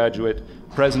undergraduate,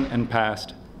 present and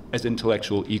past, as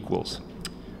intellectual equals.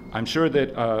 I'm sure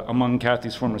that among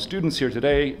Cathy's former students here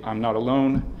today, I'm not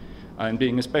alone, and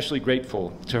being especially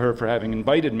grateful to her for having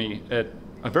invited me at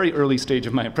a very early stage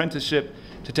of my apprenticeship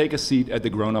to take a seat at the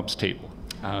grown-ups table,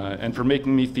 and for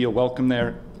making me feel welcome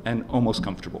there and almost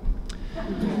comfortable.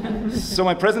 So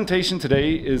my presentation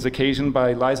today is occasioned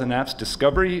by Liza Knapp's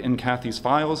discovery in Cathy's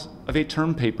files of a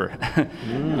term paper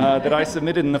that I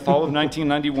submitted in the fall of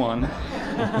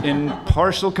 1991 in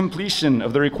partial completion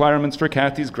of the requirements for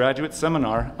Cathy's graduate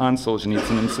seminar on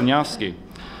Solzhenitsyn and Sinyavsky.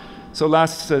 So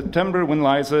last September, when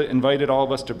Liza invited all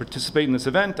of us to participate in this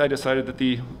event, I decided that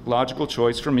the logical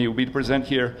choice for me would be to present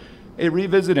here a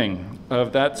revisiting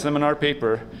of that seminar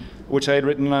paper, which I had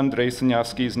written on Andrei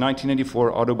Sinyavsky's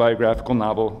 1984 autobiographical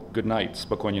novel, Good Night,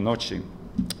 Spokojnie noci,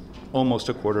 almost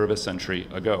a quarter of a century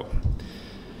ago.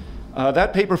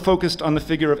 That paper focused on the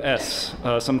figure of S,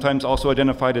 sometimes also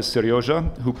identified as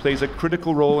Seryoja, who plays a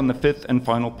critical role in the fifth and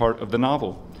final part of the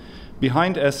novel.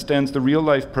 Behind S stands the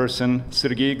real-life person,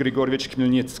 Sergei Grigorievich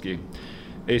Khmelnytsky,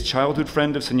 a childhood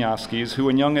friend of Sinyavsky's who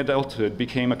in young adulthood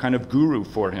became a kind of guru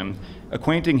for him,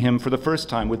 acquainting him for the first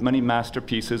time with many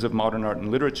masterpieces of modern art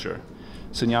and literature.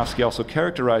 Sinyavsky also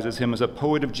characterizes him as a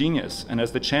poet of genius and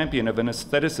as the champion of an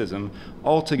aestheticism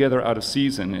altogether out of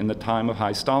season in the time of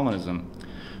high Stalinism.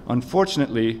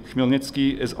 Unfortunately,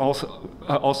 Khmelnytsky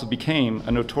also became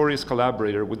a notorious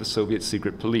collaborator with the Soviet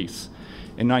secret police.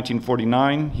 In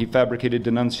 1949, he fabricated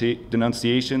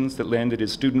denunciations that landed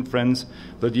his student friends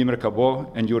Vladimir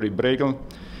Kabo and Yuri Bregel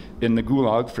in the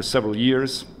Gulag for several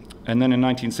years. And then in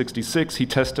 1966, he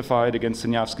testified against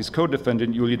Sinyavsky's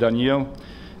co-defendant, Yuli Daniel,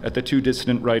 at the two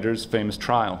dissident writers' famous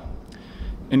trial.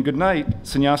 In Good Night,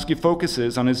 Sinyavsky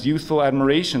focuses on his youthful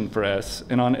admiration for S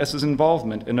and on S's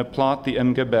involvement in a plot the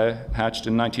MGB hatched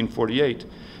in 1948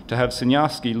 to have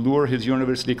Sinyavsky lure his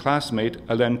university classmate,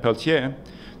 Hélène Pelletier,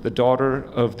 the daughter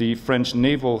of the French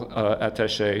naval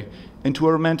attaché, into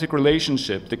a romantic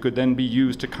relationship that could then be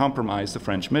used to compromise the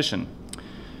French mission.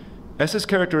 S's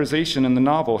characterization in the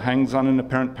novel hangs on an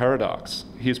apparent paradox.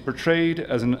 He is portrayed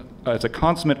as a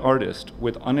consummate artist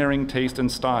with unerring taste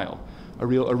and style, a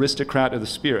real aristocrat of the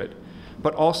spirit,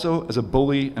 but also as a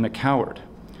bully and a coward.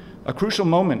 A crucial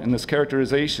moment in this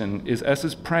characterization is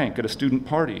S's prank at a student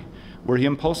party, where he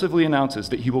impulsively announces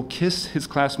that he will kiss his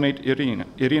classmate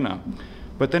Irina,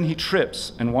 but then he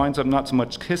trips and winds up not so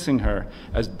much kissing her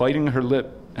as biting her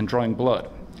lip and drawing blood.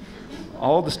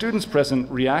 All the students present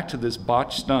react to this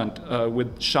botched stunt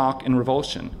with shock and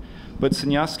revulsion, but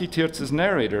Sinyavsky Tirts's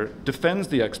narrator defends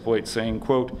the exploit, saying,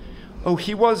 quote, "Oh,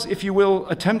 he was, if you will,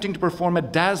 attempting to perform a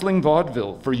dazzling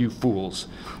vaudeville for you fools,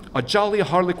 a jolly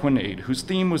harlequinade whose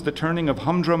theme was the turning of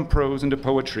humdrum prose into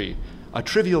poetry, a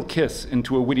trivial kiss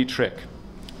into a witty trick."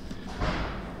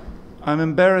 I'm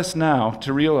embarrassed now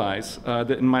to realize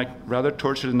that in my rather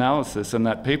tortured analysis in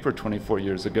that paper 24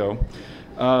 years ago,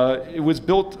 it was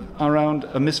built around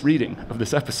a misreading of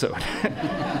this episode.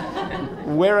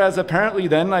 Whereas apparently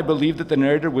then I believed that the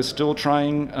narrator was still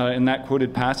trying in that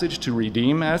quoted passage to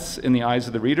redeem S in the eyes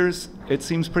of the readers, it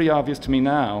seems pretty obvious to me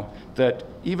now that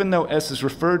even though S is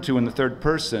referred to in the third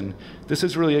person, this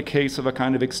is really a case of a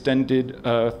kind of extended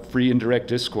free and direct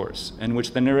discourse in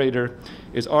which the narrator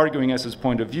is arguing S's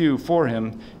point of view for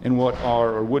him in what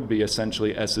are or would be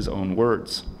essentially S's own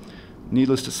words.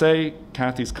 Needless to say,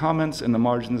 Cathy's comments in the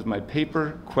margins of my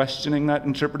paper questioning that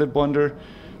interpretive blunder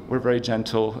were very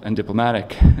gentle and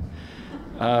diplomatic.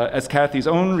 As Kathy's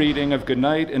own reading of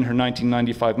Goodnight in her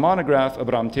 1995 monograph,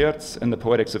 Abram Terz and the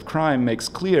Poetics of Crime, makes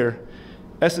clear,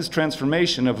 S's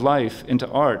transformation of life into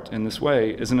art in this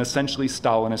way is an essentially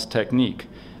Stalinist technique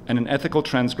and an ethical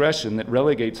transgression that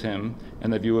relegates him, in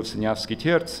the view of Sinyavsky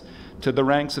Terz, to the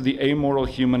ranks of the amoral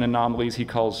human anomalies he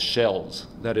calls shells,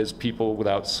 that is, people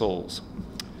without souls.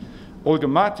 Olga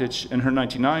Matic, in her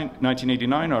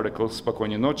 1989 article,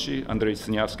 Spokojnie Noci, Andrei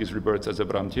Sinyavsky's Rebirth as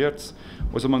Abram Terz,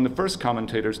 was among the first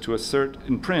commentators to assert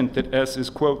in print that S is,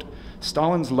 quote,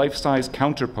 Stalin's life-size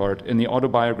counterpart in the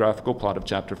autobiographical plot of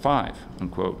Chapter 5,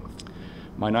 unquote.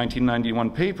 My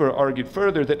 1991 paper argued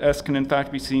further that S can in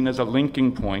fact be seen as a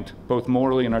linking point, both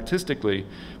morally and artistically,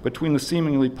 between the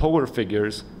seemingly polar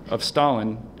figures of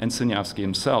Stalin and Sinyavsky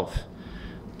himself.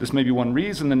 This may be one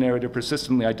reason the narrator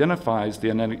persistently identifies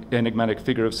the enigmatic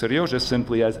figure of Seryoja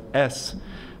simply as S,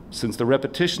 since the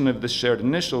repetition of this shared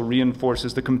initial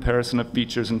reinforces the comparison of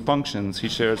features and functions he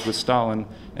shares with Stalin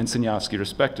and Sinyavsky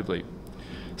respectively.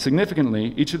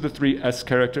 Significantly, each of the three S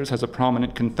characters has a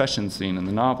prominent confession scene in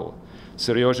the novel.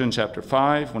 Seryoja in Chapter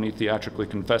 5, when he theatrically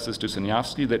confesses to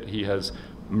Sinyavsky that he has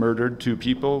murdered 2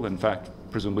 people, in fact,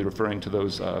 presumably referring to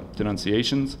those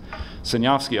denunciations.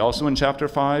 Sinyavsky also in Chapter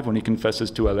 5, when he confesses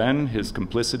to Hélène his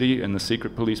complicity in the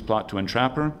secret police plot to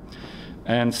entrap her.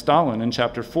 And Stalin in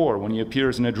Chapter 4, when he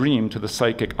appears in a dream to the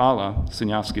psychic Alla,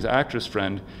 Sinyavsky's actress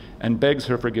friend, and begs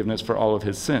her forgiveness for all of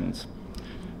his sins.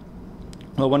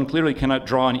 While one clearly cannot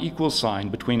draw an equal sign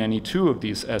between any 2 of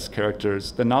these S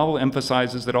characters, the novel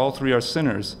emphasizes that all 3 are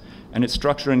sinners, and its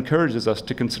structure encourages us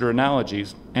to consider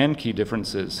analogies and key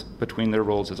differences between their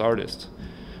roles as artists.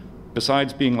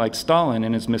 Besides being like Stalin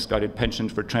in his misguided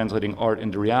penchant for translating art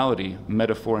into reality,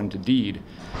 metaphor into deed,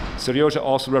 Seryoja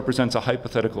also represents a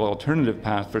hypothetical alternative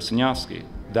path for Sinyavsky,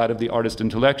 that of the artist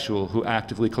intellectual who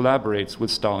actively collaborates with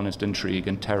Stalinist intrigue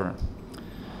and terror.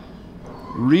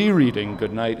 Rereading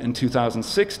Goodnight in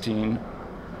 2016,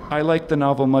 I liked the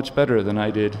novel much better than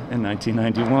I did in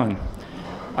 1991.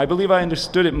 I believe I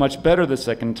understood it much better the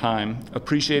second time,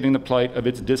 appreciating the plight of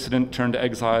its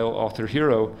dissident-turned-exile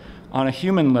author-hero on a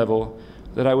human level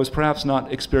that I was perhaps not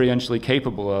experientially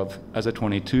capable of as a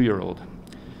 22-year-old.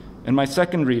 In my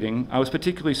second reading, I was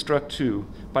particularly struck, too,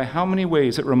 by how many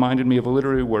ways it reminded me of a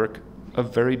literary work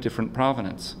of very different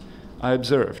provenance. I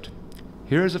observed,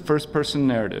 here is a first-person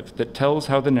narrative that tells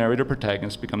how the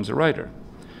narrator-protagonist becomes a writer.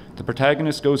 The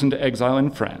protagonist goes into exile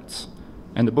in France,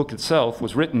 and the book itself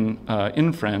was written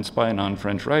in France by a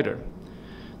non-French writer.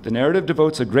 The narrative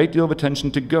devotes a great deal of attention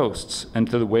to ghosts and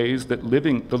to the ways that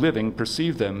the living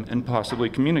perceive them and possibly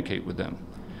communicate with them.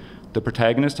 The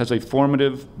protagonist has a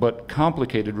formative but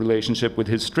complicated relationship with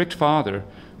his strict father,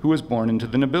 who was born into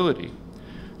the nobility.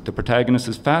 The protagonist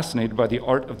is fascinated by the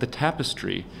art of the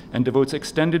tapestry and devotes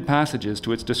extended passages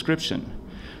to its description.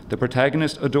 The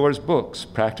protagonist adores books,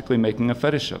 practically making a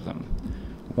fetish of them.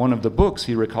 One of the books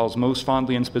he recalls most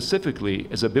fondly and specifically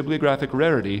is a bibliographic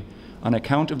rarity, an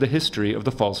account of the history of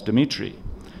the false Dmitri.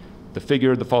 The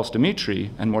figure of the false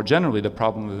Dmitri, and more generally the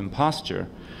problem of imposture,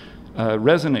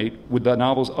 resonate with the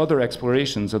novel's other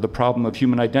explorations of the problem of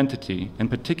human identity, in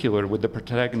particular with the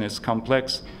protagonist's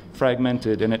complex,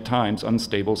 fragmented, and at times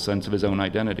unstable sense of his own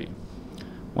identity.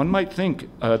 One might think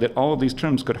that all of these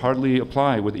terms could hardly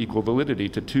apply with equal validity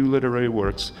to 2 literary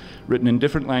works written in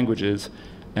different languages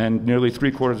and nearly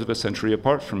 3/4 of a century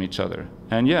apart from each other.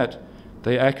 And yet,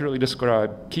 they accurately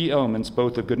describe key elements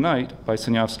both of Goodnight by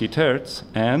Sinyavsky Terz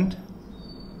and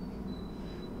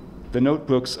the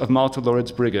notebooks of Malta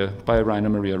Loredz Brigge by Rainer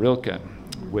Maria Rilke,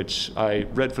 which I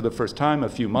read for the first time a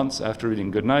few months after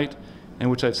reading Goodnight, and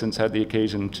which I've since had the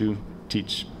occasion to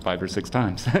teach 5 or 6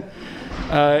 times.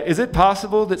 Is it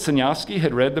possible that Sinyavsky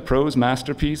had read the prose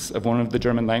masterpiece of one of the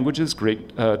German language's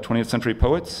great 20th century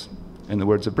poets? In the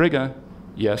words of Brigge,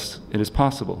 yes, it is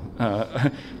possible.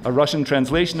 A Russian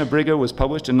translation of Brigge was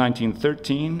published in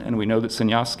 1913, and we know that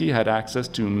Sinyavsky had access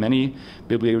to many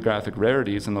bibliographic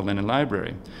rarities in the Lenin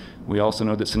Library. We also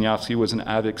know that Sinyavsky was an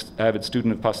avid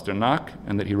student of Pasternak,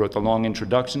 and that he wrote the long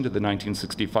introduction to the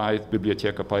 1965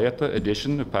 Biblioteka Poeta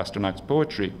edition of Pasternak's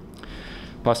poetry.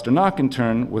 Pasternak, in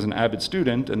turn, was an avid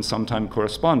student and sometime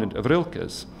correspondent of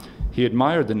Rilke's. He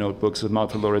admired the notebooks of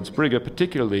Malta Loredz Brigge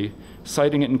particularly,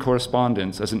 citing it in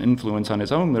correspondence as an influence on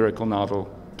his own lyrical novel,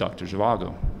 Dr.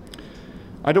 Zhivago.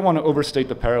 I don't want to overstate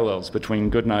the parallels between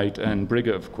Goodnight and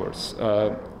Brigge, of course.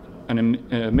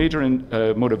 A major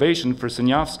motivation for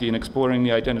Sinyavsky in exploring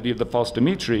the identity of the false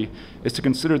Dmitri is to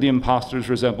consider the impostor's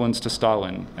resemblance to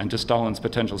Stalin and to Stalin's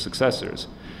potential successors.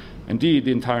 Indeed,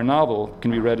 the entire novel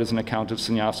can be read as an account of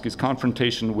Sinyavsky's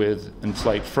confrontation with and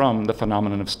flight from the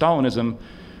phenomenon of Stalinism,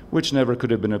 which never could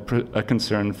have been a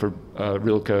concern for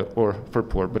Rilke or for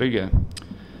poor Brygge.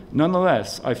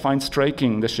 Nonetheless, I find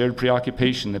striking the shared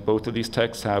preoccupation that both of these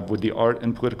texts have with the art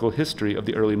and political history of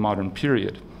the early modern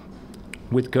period,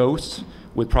 with ghosts,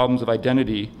 with problems of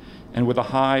identity, and with a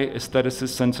high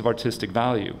aestheticist sense of artistic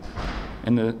value.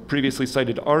 In the previously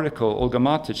cited article, Olga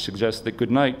Matic suggests that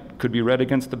Good Night could be read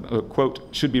against the, quote,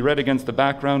 should be read against the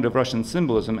background of Russian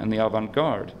symbolism and the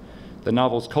avant-garde. The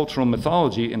novel's cultural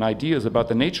mythology and ideas about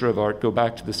the nature of art go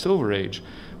back to the Silver Age,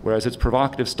 whereas its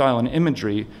provocative style and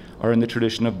imagery are in the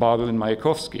tradition of Babel and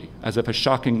Mayakovsky, as if a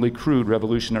shockingly crude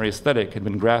revolutionary aesthetic had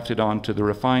been grafted onto the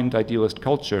refined idealist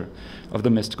culture of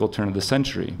the mystical turn of the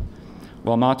century.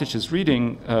 While Matic's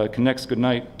reading connects Good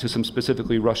Night to some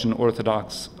specifically Russian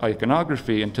Orthodox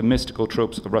iconography and to mystical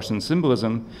tropes of Russian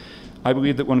symbolism, I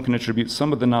believe that one can attribute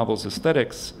some of the novel's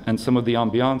aesthetics and some of the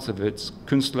ambiance of its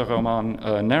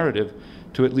Künstlerroman narrative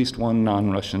to at least one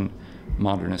non-Russian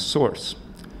modernist source.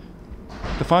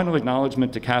 The final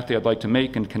acknowledgement to Cathy I'd like to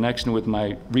make in connection with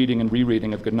my reading and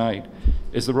rereading of Good Night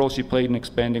is the role she played in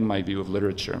expanding my view of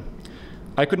literature.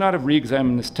 I could not have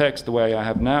re-examined this text the way I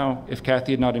have now if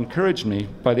Cathy had not encouraged me,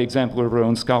 by the example of her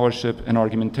own scholarship and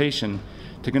argumentation,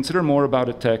 to consider more about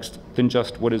a text than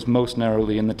just what is most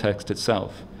narrowly in the text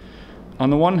itself. On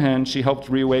the one hand, she helped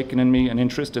reawaken in me an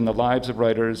interest in the lives of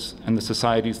writers and the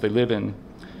societies they live in,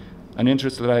 an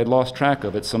interest that I had lost track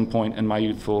of at some point in my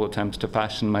youthful attempts to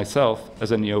fashion myself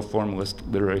as a neo-formalist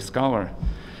literary scholar.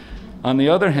 On the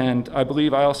other hand, I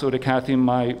believe I also owe to Cathy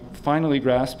my finally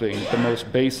grasping the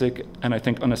most basic and I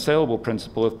think unassailable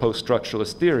principle of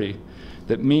post-structuralist theory,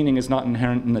 that meaning is not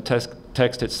inherent in the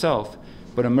text itself,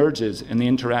 but emerges in the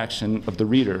interaction of the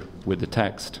reader with the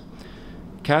text.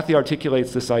 Cathy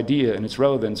articulates this idea and its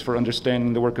relevance for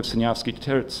understanding the work of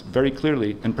Sinyavsky very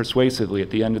clearly and persuasively at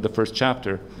the end of the first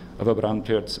chapter of Abraham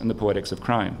Pirc and the Poetics of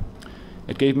Crime.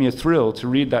 It gave me a thrill to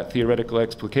read that theoretical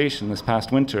explication this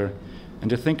past winter and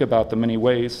to think about the many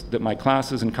ways that my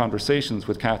classes and conversations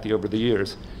with Cathy over the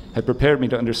years had prepared me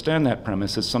to understand that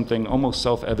premise as something almost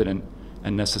self-evident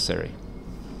and necessary.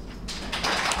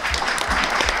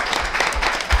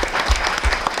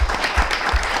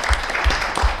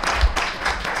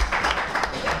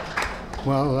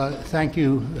 Well, thank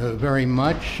you very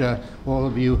much. All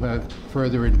of you have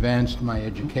further advanced my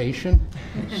education,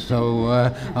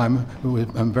 so I'm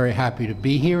very happy to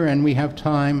be here, and we have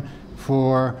time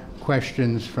for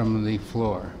questions from the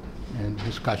floor and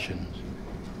discussions.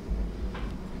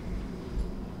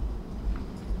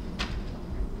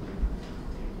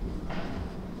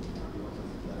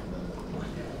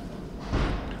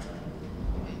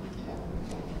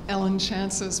 Ellen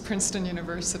Chances, Princeton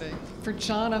University. For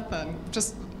Jonathan,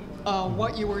 just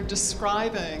what you were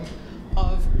describing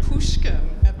of Pushkin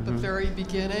at the very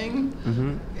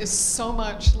beginning is so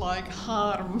much like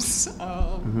Harms,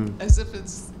 as if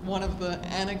it's one of the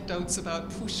anecdotes about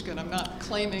Pushkin. I'm not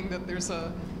claiming that there's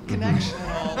a connection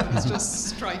at all, but it's just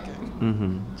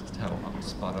striking. Just how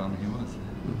spot on he was.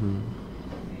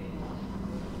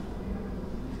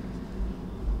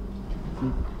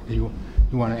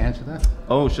 You want to answer that?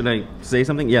 Oh, should I say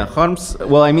something? Yeah, Harms.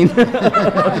 Well, I mean,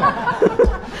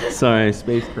 sorry, I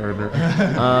spaced there a bit.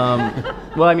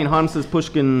 Well, I mean, Harms's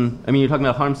Pushkin. I mean, you're talking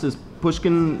about Harms's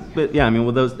Pushkin, but yeah, I mean,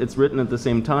 well, those it's written at the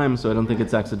same time, so I don't think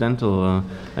it's accidental.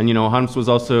 And you know, Harms was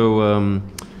also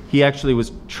he actually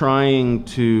was trying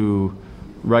to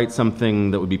write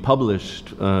something that would be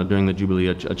published during the Jubilee,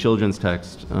 a children's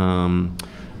text,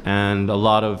 and a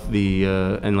lot of the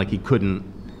and like he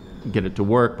couldn't get it to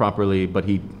work properly, but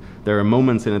there are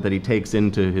moments in it that he takes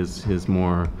into his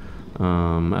more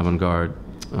avant-garde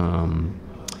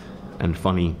and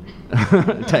funny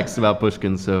texts about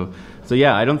Pushkin. So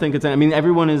yeah, I don't think it's. I mean,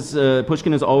 everyone is.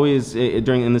 Pushkin is always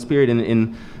in this period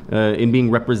in being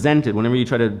represented. Whenever you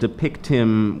try to depict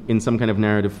him in some kind of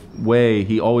narrative way,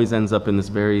 he always ends up in this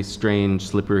very strange,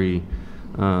 slippery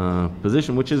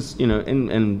position, which is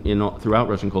throughout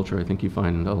Russian culture. I think you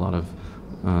find a lot of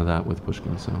that with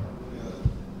Pushkin. So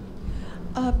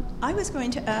I was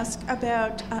going to ask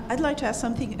about, I'd like to ask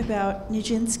something about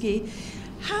Nijinsky.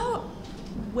 How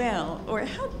well or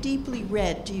how deeply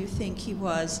read do you think he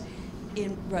was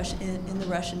in the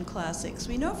Russian classics?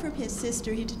 We know from his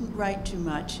sister he didn't write too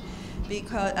much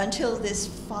because until this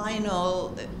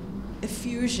final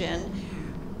effusion.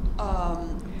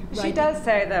 She does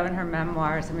say, though, in her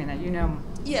memoirs, I mean, you know,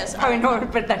 yes, probably know,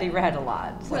 but that he read a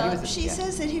lot. So well, she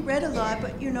says that he read a lot,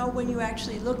 but you know, when you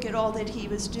actually look at all that he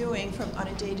was doing on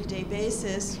a day-to-day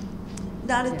basis,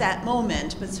 not at that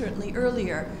moment, but certainly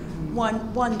earlier,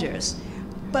 one wonders.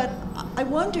 But I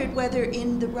wondered whether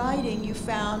in the writing you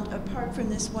found, apart from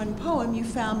this one poem, you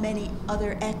found many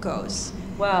other echoes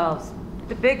Well,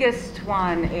 the biggest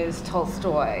one is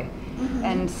Tolstoy.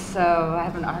 And so I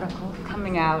have an article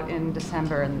coming out in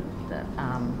December, in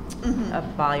a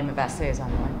volume of essays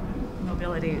on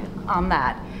mobility on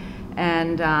that.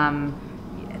 And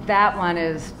that one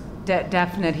is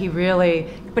definite. He really,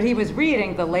 but he was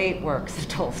reading the late works of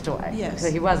Tolstoy. Yes.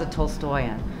 So he was a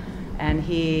Tolstoyan. And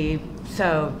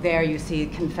so there you see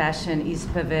Confession,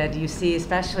 Ispoved, you see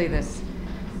especially this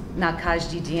Na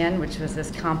Každý den, which was this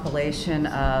compilation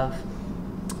of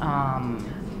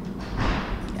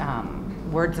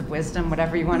words of wisdom,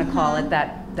 whatever you want to call it,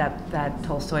 that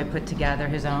Tolstoy put together,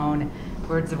 his own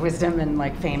words of wisdom and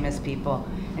like famous people,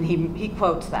 and he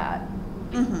quotes that.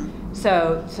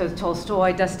 So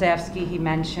Tolstoy, Dostoevsky, he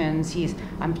mentions.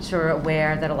 I'm sure,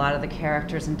 aware that a lot of the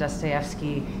characters in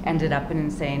Dostoevsky ended up in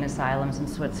insane asylums in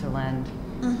Switzerland.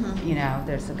 You know,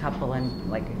 there's a couple in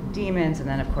like Demons, and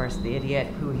then of course the idiot,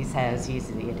 who he says he's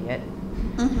the idiot.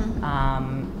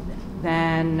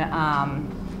 Then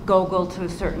Gogol to a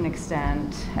certain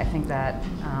extent. I think that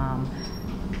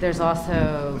there's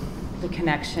also the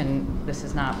connection, this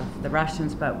is not with the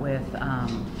Russians, but with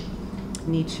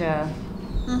Nietzsche.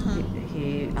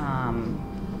 You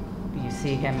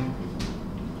see him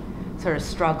sort of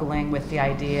struggling with the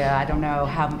idea. I don't know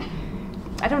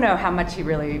how much he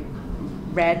really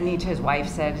read Nietzsche. His wife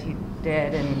said he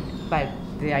did, but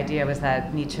the idea was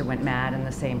that Nietzsche went mad in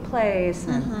the same place.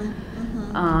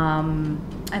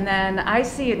 And then I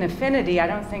see an affinity. I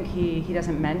don't think he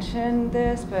doesn't mention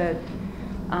this, but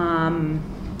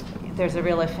there's a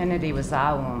real affinity with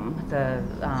Zaum, the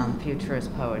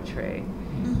futurist poetry.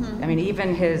 I mean,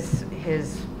 even his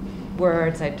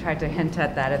words, I tried to hint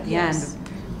at that at the end,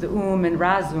 the and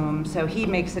razum. So he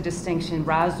makes a distinction.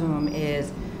 Razum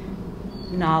is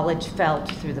knowledge felt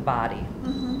through the body,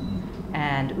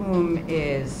 and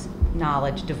is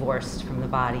knowledge divorced from the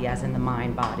body, as in the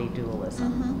mind-body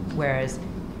dualism. Whereas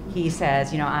he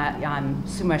says, you know, I'm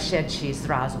sumashedshi s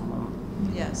razumum.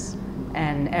 Yes.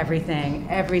 And everything,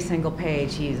 every single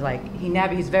page, he's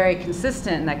very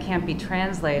consistent, and that can't be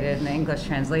translated in the English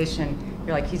translation.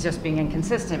 You're like, he's just being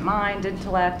inconsistent, mind,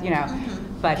 intellect, you know.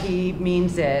 But he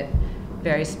means it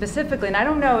very specifically. And I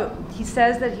don't know, he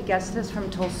says that he gets this from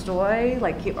Tolstoy,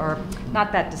 or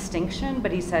not that distinction,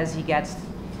 but he says he gets,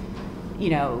 you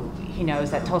know, he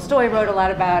knows that Tolstoy wrote a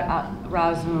lot about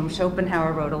Razum,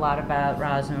 Schopenhauer wrote a lot about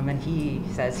Razum, and he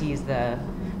says he's the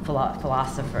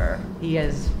philosopher. He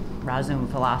is Razum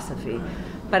philosophy.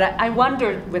 But I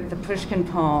wondered with the Pushkin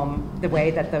poem, the way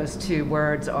that those two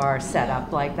words are set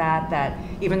up like that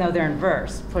even though they're in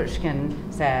verse, Pushkin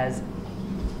says,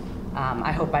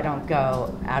 I hope I don't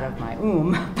go out of my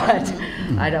but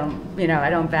I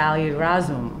don't value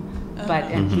Razum.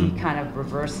 And he kind of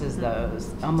reverses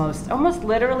those. Almost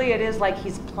literally, it is like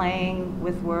he's playing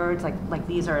with words, like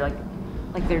these are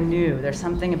like they're new. There's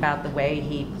something about the way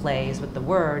he plays with the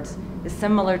words is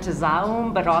similar to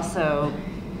Zaum, but also,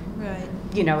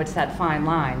 you know, it's that fine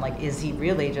line. Like, is he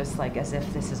really just like as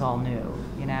if this is all new,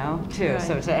 you know, too? Right.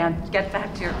 So to get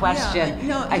back to your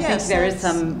question, I think there is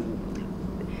some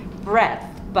breadth,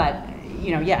 but,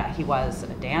 you know, he was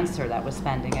a dancer that was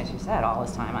spending, as you said, all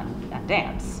his time on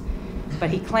dance. But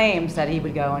he claims that he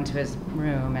would go into his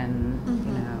room and,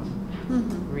 you know,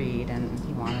 read, and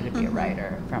he wanted to be a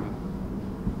writer from,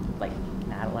 like,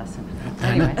 an adolescent.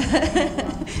 Anyway.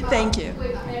 Thank you.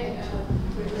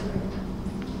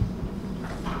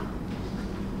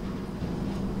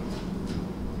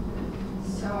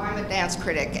 So I'm a dance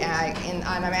critic, and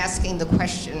I'm asking the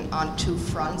question on two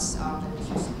fronts on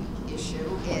the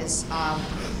issue. Is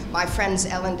my friends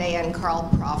Ellen Day and Karl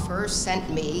Proffer sent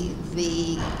me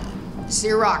the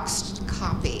Xeroxed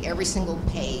copy, every single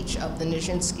page of the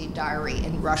Nijinsky diary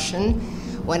in Russian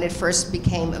when it first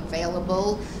became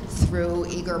available through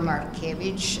Igor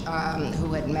Markevich,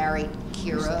 who had married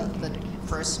Kira, the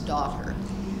first daughter.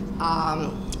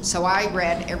 So I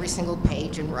read every single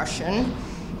page in Russian,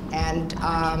 and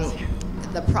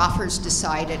the Proffers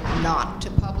decided not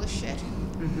to publish it.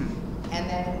 And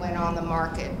then it went on the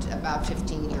market about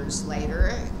 15 years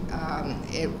later.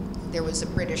 There was a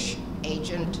British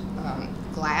agent,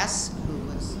 Glass, who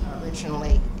was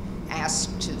originally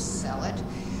asked to sell it.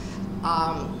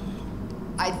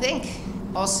 I think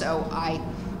also I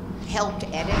helped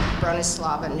edit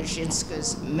Bronislava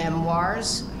Nijinsky's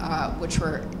memoirs,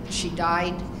 she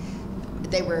died,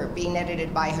 they were being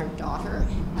edited by her daughter,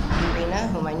 Irina,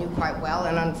 whom I knew quite well,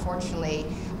 and unfortunately,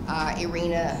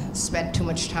 Irina spent too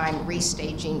much time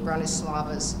restaging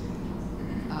Bronislava's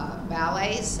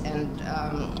ballets and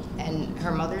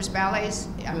her mother's ballets,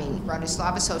 I mean,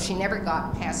 Bratislava, so she never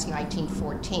got past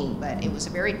 1914, but it was a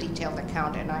very detailed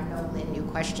account, and I know, Lynn, you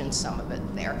questioned some of it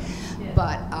there. Yeah.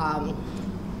 But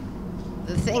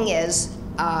the thing is,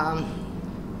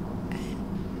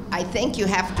 I think you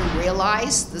have to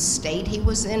realize the state he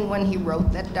was in when he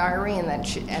wrote that diary,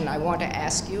 and I want to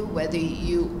ask you whether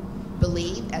you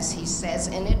believe, as he says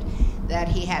in it, that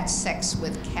he had sex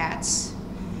with cats.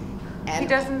 And he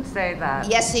doesn't say that.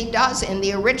 Yes, he does in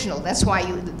the original. That's why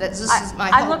this is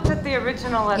my I hope. looked at the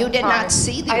original. You did not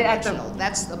see the original.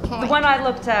 That's the point. The one I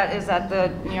looked at is at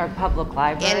the New York Public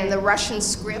Library. In the Russian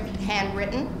script,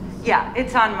 handwritten? Yeah,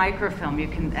 it's on microfilm. You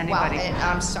can, anybody. Well,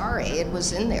 I'm sorry, it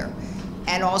was in there.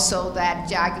 And also that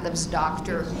Diaghilev's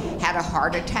doctor had a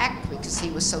heart attack because he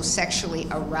was so sexually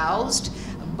aroused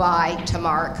by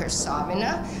Tamara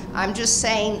Kursavina. I'm just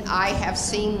saying, I have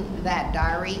seen that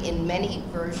diary in many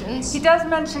versions. He does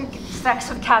mention sex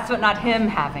with cats, but not him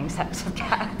having sex with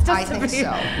cats. I think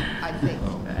so.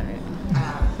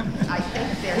 I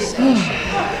think there's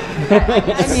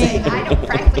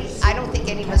frankly, I don't think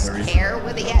any of us care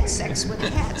whether he had sex with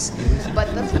cats.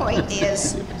 But the point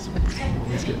is,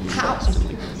 how...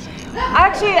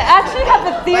 Actually, I have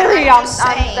a theory on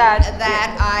that.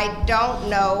 That I don't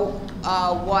know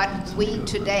what we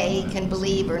today can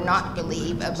believe or not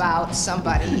believe about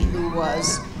somebody who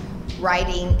was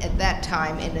writing at that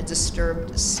time in a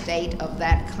disturbed state of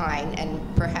that kind and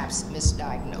perhaps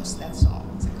misdiagnosed. That's all.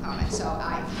 It's a comment. So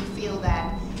I feel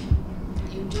that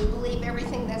you do believe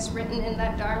everything that's written in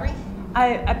that diary?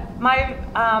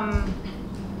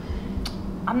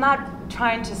 I'm not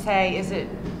trying to say is it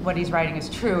what he's writing is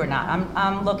true or not.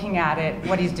 I'm looking at it,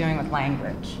 what he's doing with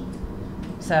language.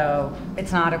 So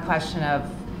it's not a question of.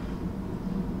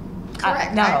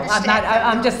 Correct. No, I'm not.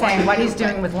 I'm just saying what he's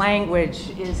doing with language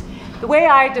is the way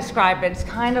I describe it. It's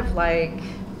kind of like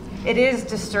it is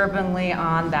disturbingly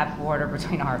on that border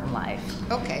between art and life.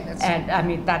 Okay, that's. And I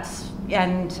mean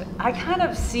and I kind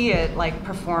of see it like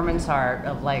performance art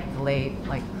of like the late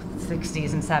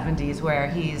 60s and 70s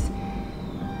where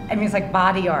it's like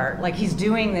body art. Like he's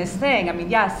doing this thing. I mean,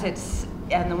 yes, it's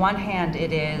on the one hand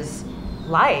it is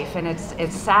life and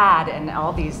it's sad and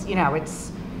all these,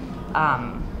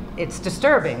 it's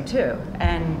disturbing too.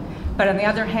 But on the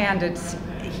other hand, it's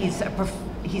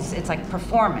like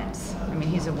performance. I mean,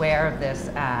 he's aware of this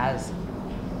as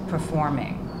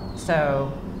performing.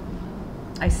 So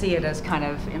I see it as kind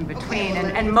of in between, okay,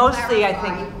 well, and mostly I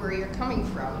think where you're coming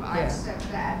from. I accept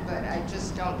that, but I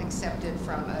just don't accept it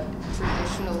from a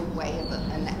traditional way of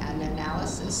an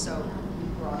analysis. So you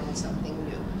brought in something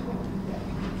new.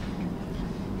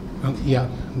 Yeah,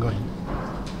 go ahead.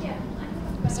 Yeah,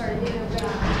 I'm sorry.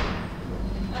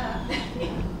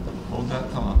 Hold that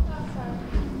thought. Oh, sorry.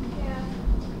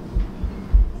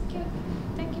 Yeah.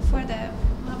 Thank you for the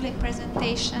lovely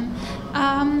presentation.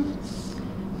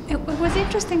 It was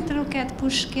interesting to look at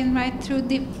Pushkin right through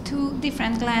two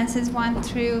different glances. One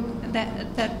through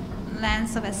the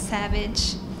lens of a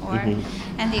savage,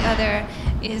 and the other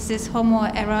is this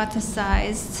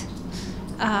homoeroticized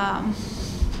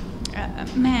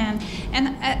man,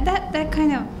 and that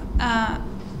kind of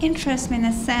interests me in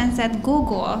a sense that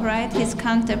Gogol, right, his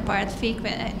counterpart,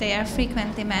 they are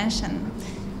frequently mentioned,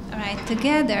 right,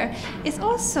 together. Is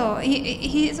also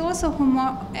he is also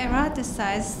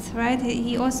homoeroticized, right?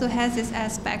 He also has this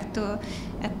aspect to,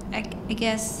 I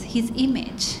guess, his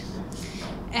image.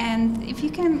 And if you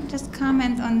can just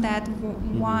comment on that,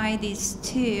 why these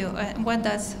two? What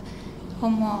does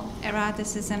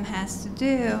homoeroticism have to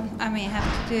do,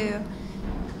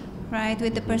 right,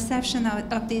 with the perception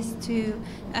of these two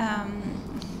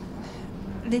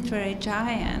literary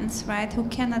giants, right, who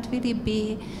cannot really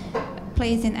be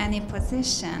placed in any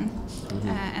position.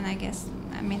 And I guess,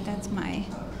 that's my...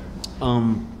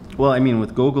 Well,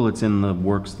 with Gogol, it's in the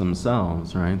works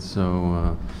themselves, right?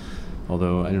 So,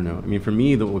 although, I don't know. For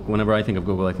me, whenever I think of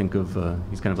Gogol, I think of,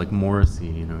 he's kind of like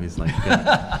Morrissey, he's like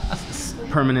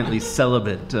permanently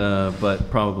celibate, but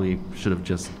probably should have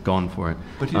just gone for it.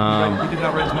 But he did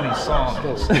not write as many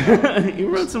songs. He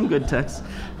wrote some good texts,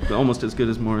 almost as good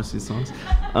as Morrissey's songs.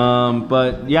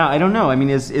 But yeah, I don't know.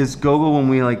 Is Gogol, when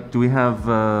we do we have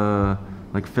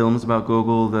films about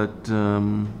Gogol that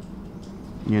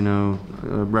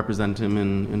represent him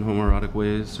in homoerotic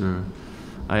ways, or?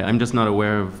 I'm just not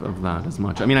aware of that as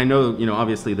much. I know,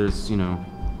 obviously there's,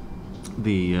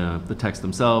 the texts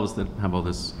themselves that have all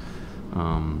this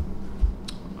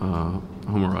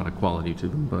homoerotic quality to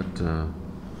them, but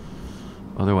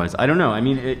otherwise, I don't know.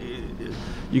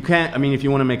 You can't, if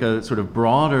you want to make a sort of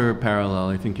broader parallel,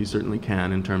 I think you certainly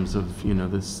can in terms of,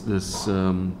 this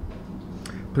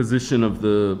position of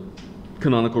the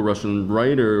canonical Russian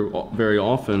writer very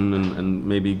often, and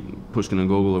maybe Pushkin and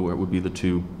Gogol would be the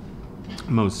two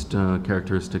most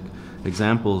characteristic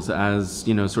examples, as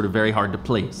sort of very hard to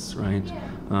place, right?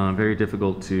 Very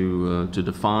difficult to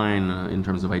define in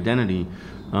terms of identity.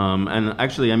 And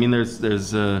actually, I mean,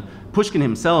 there's Pushkin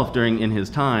himself in his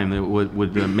time that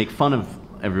would make fun of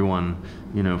everyone,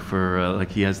 for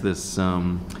like he has this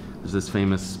there's this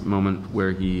famous moment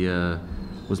where he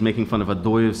was making fun of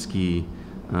Dostoevsky,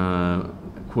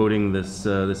 quoting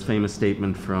this famous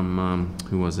statement from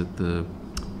who was it, the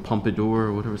Pompadour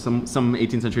or whatever, some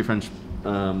 18th century French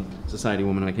society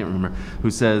woman, I can't remember, who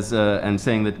says, and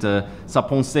saying that sa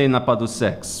pensée n'a pas de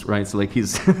sexe, right? So like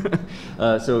he's,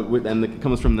 and it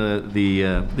comes from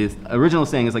the original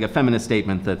saying is like a feminist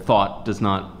statement that thought does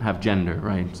not have gender,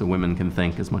 right? So women can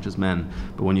think as much as men.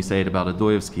 But when you say it about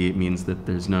Dostoevsky, it means that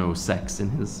there's no sex in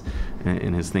his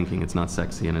thinking. It's not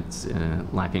sexy and it's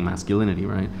lacking masculinity,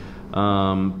 right?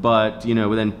 But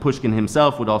then Pushkin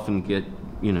himself would often get,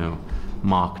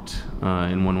 mocked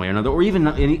in one way or another, or even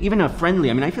a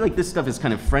friendly. I mean, I feel like this stuff is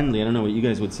kind of friendly. I don't know what you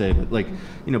guys would say, but like,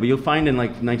 but you'll find in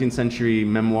like 19th century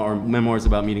memoirs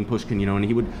about meeting Pushkin, and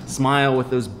he would smile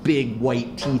with those big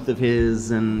white teeth of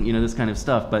his, and this kind of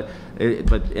stuff. But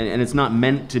it's not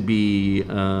meant to be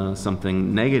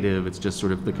something negative. It's just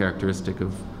sort of the characteristic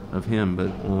of him.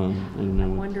 But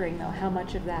I'm wondering though how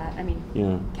much of that. I mean,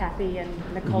 Kathy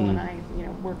and Nicole and I,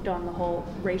 worked on the whole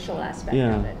racial aspect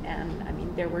of it, and I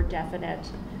mean, there were definite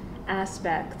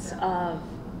aspects of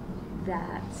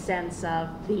that sense of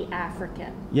the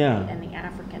African and the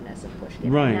Africanness of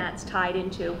Pushkin, and that's tied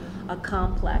into a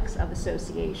complex of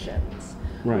associations,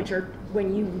 which are,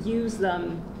 when you use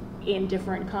them in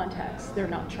different contexts, they're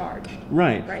not charged.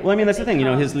 Right. Well, I mean, that's the thing.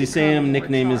 His Lyceum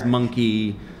nickname is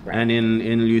Monkey, and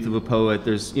in Youth of a Poet,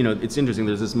 there's, it's interesting.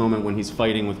 There's this moment when he's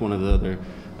fighting with one of the other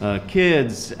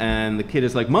kids, and the kid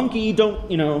is like, "Monkey, don't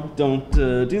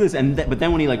do this." And but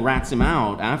then when he like rats him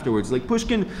out afterwards, like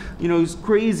Pushkin, he's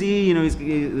crazy. He's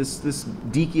this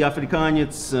Diki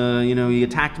Afrikanец. He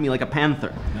attacked me like a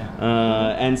panther.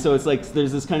 And so it's like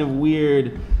there's this kind of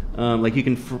weird. Like you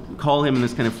can call him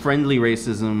this kind of friendly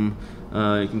racism.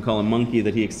 You can call him monkey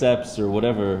that he accepts or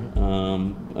whatever.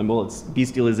 And well, it's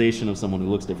bestialization of someone who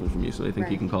looks different from you. So I think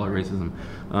you can call it racism.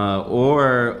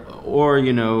 Or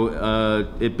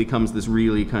it becomes this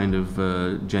really kind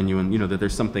of genuine. That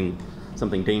there's something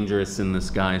dangerous in this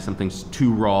guy, something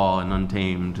too raw and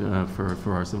untamed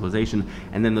for our civilization.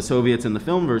 And then the Soviets in the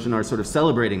film version are sort of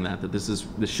celebrating that this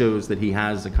shows that he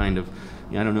has a kind of,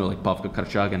 I don't know, like Pavka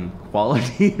Karchagin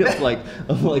quality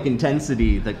of like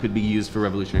intensity that could be used for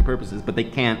revolutionary purposes. But they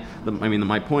can't.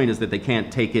 My point is that they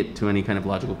can't take it to any kind of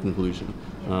logical conclusion,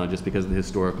 just because the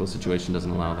historical situation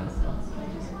doesn't allow that.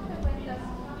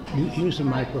 Use the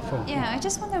microphone. Yeah, I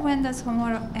just wonder, when does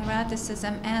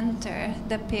homoeroticism enter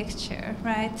the picture,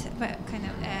 right? But kind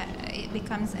of it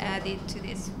becomes added to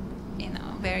this,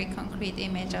 very concrete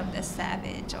image of the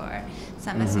savage, or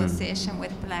some association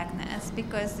with blackness,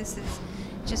 because this is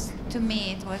just, to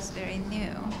me, it was very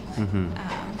new.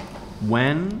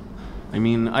 When? I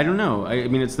mean, I don't know. I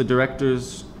mean, it's the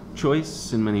director's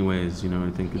choice in many ways. I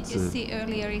think it's. Did you see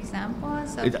earlier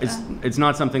examples? It's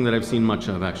not something that I've seen much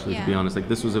of, actually, to be honest. Like,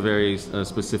 this was a very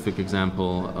specific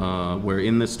example where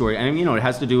in this story, and it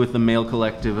has to do with the male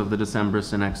collective of the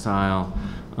Decembrists in exile.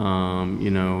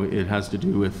 It has to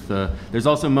do with. There's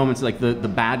also moments like the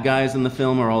bad guys in the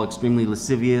film are all extremely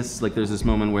lascivious. Like there's this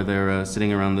moment where they're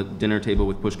sitting around the dinner table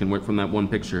with Pushkin, from that one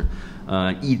picture,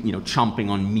 chomping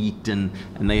on meat, and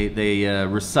they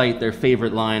recite their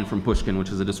favorite line from Pushkin, which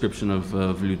is a description of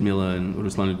Lyudmila and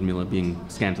Ruslan Lyudmila being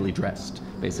scantily dressed,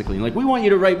 basically. And like, we want you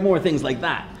to write more things like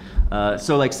that.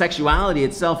 So like sexuality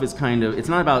itself is kind of, it's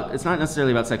not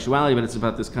necessarily about sexuality, but it's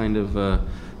about this kind of,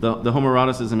 the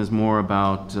homoeroticism is more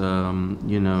about,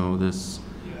 this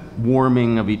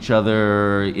warming of each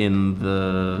other in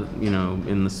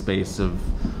the space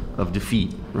of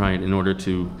defeat, right, in order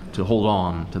to hold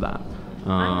on to that.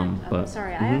 I'm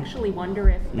sorry, I actually wonder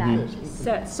if that,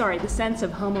 the sense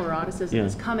of homoeroticism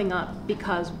is coming up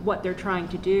because what they're trying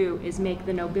to do is make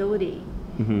the nobility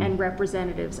and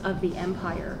representatives of the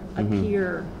empire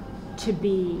appear to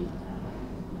be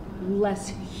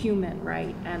less human,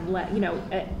 right? And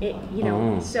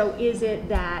so is it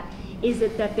that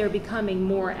they're becoming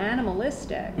more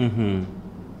animalistic?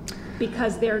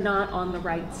 because they're not on the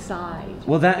right side.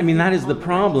 Well, that is the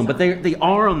problem. But they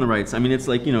are on the right side. I mean, it's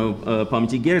like, you know,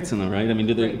 Pamяти Герцена, right? I mean,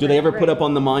 do they ever put up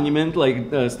on the monument like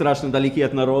 "Страшно далеки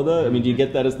от народа"? I mean, do you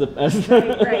get that as the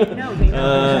right? No, they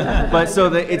don't. But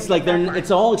so it's like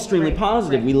it's all extremely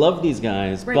positive. We love these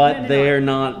guys, but they're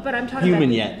not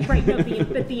human yet. Right? No,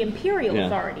 but the imperial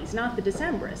authorities, not the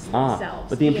Decembrists themselves.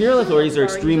 But the imperial authorities are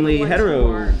extremely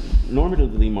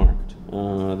heteronormatively marked.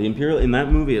 The imperial, in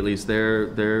that movie at least,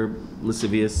 they're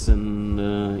lascivious and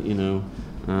you know,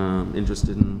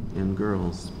 interested in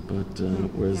girls. But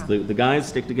whereas the guys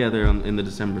stick together in the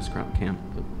Decembrist camp.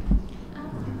 But.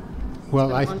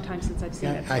 Well, it's been a long time since I've seen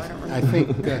it. So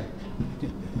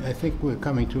I think we're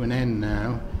coming to an end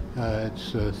now.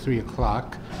 It's 3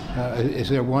 o'clock. Is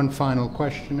there one final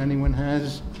question anyone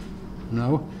has?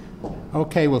 No?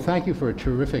 Okay. Well, thank you for a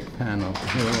terrific panel.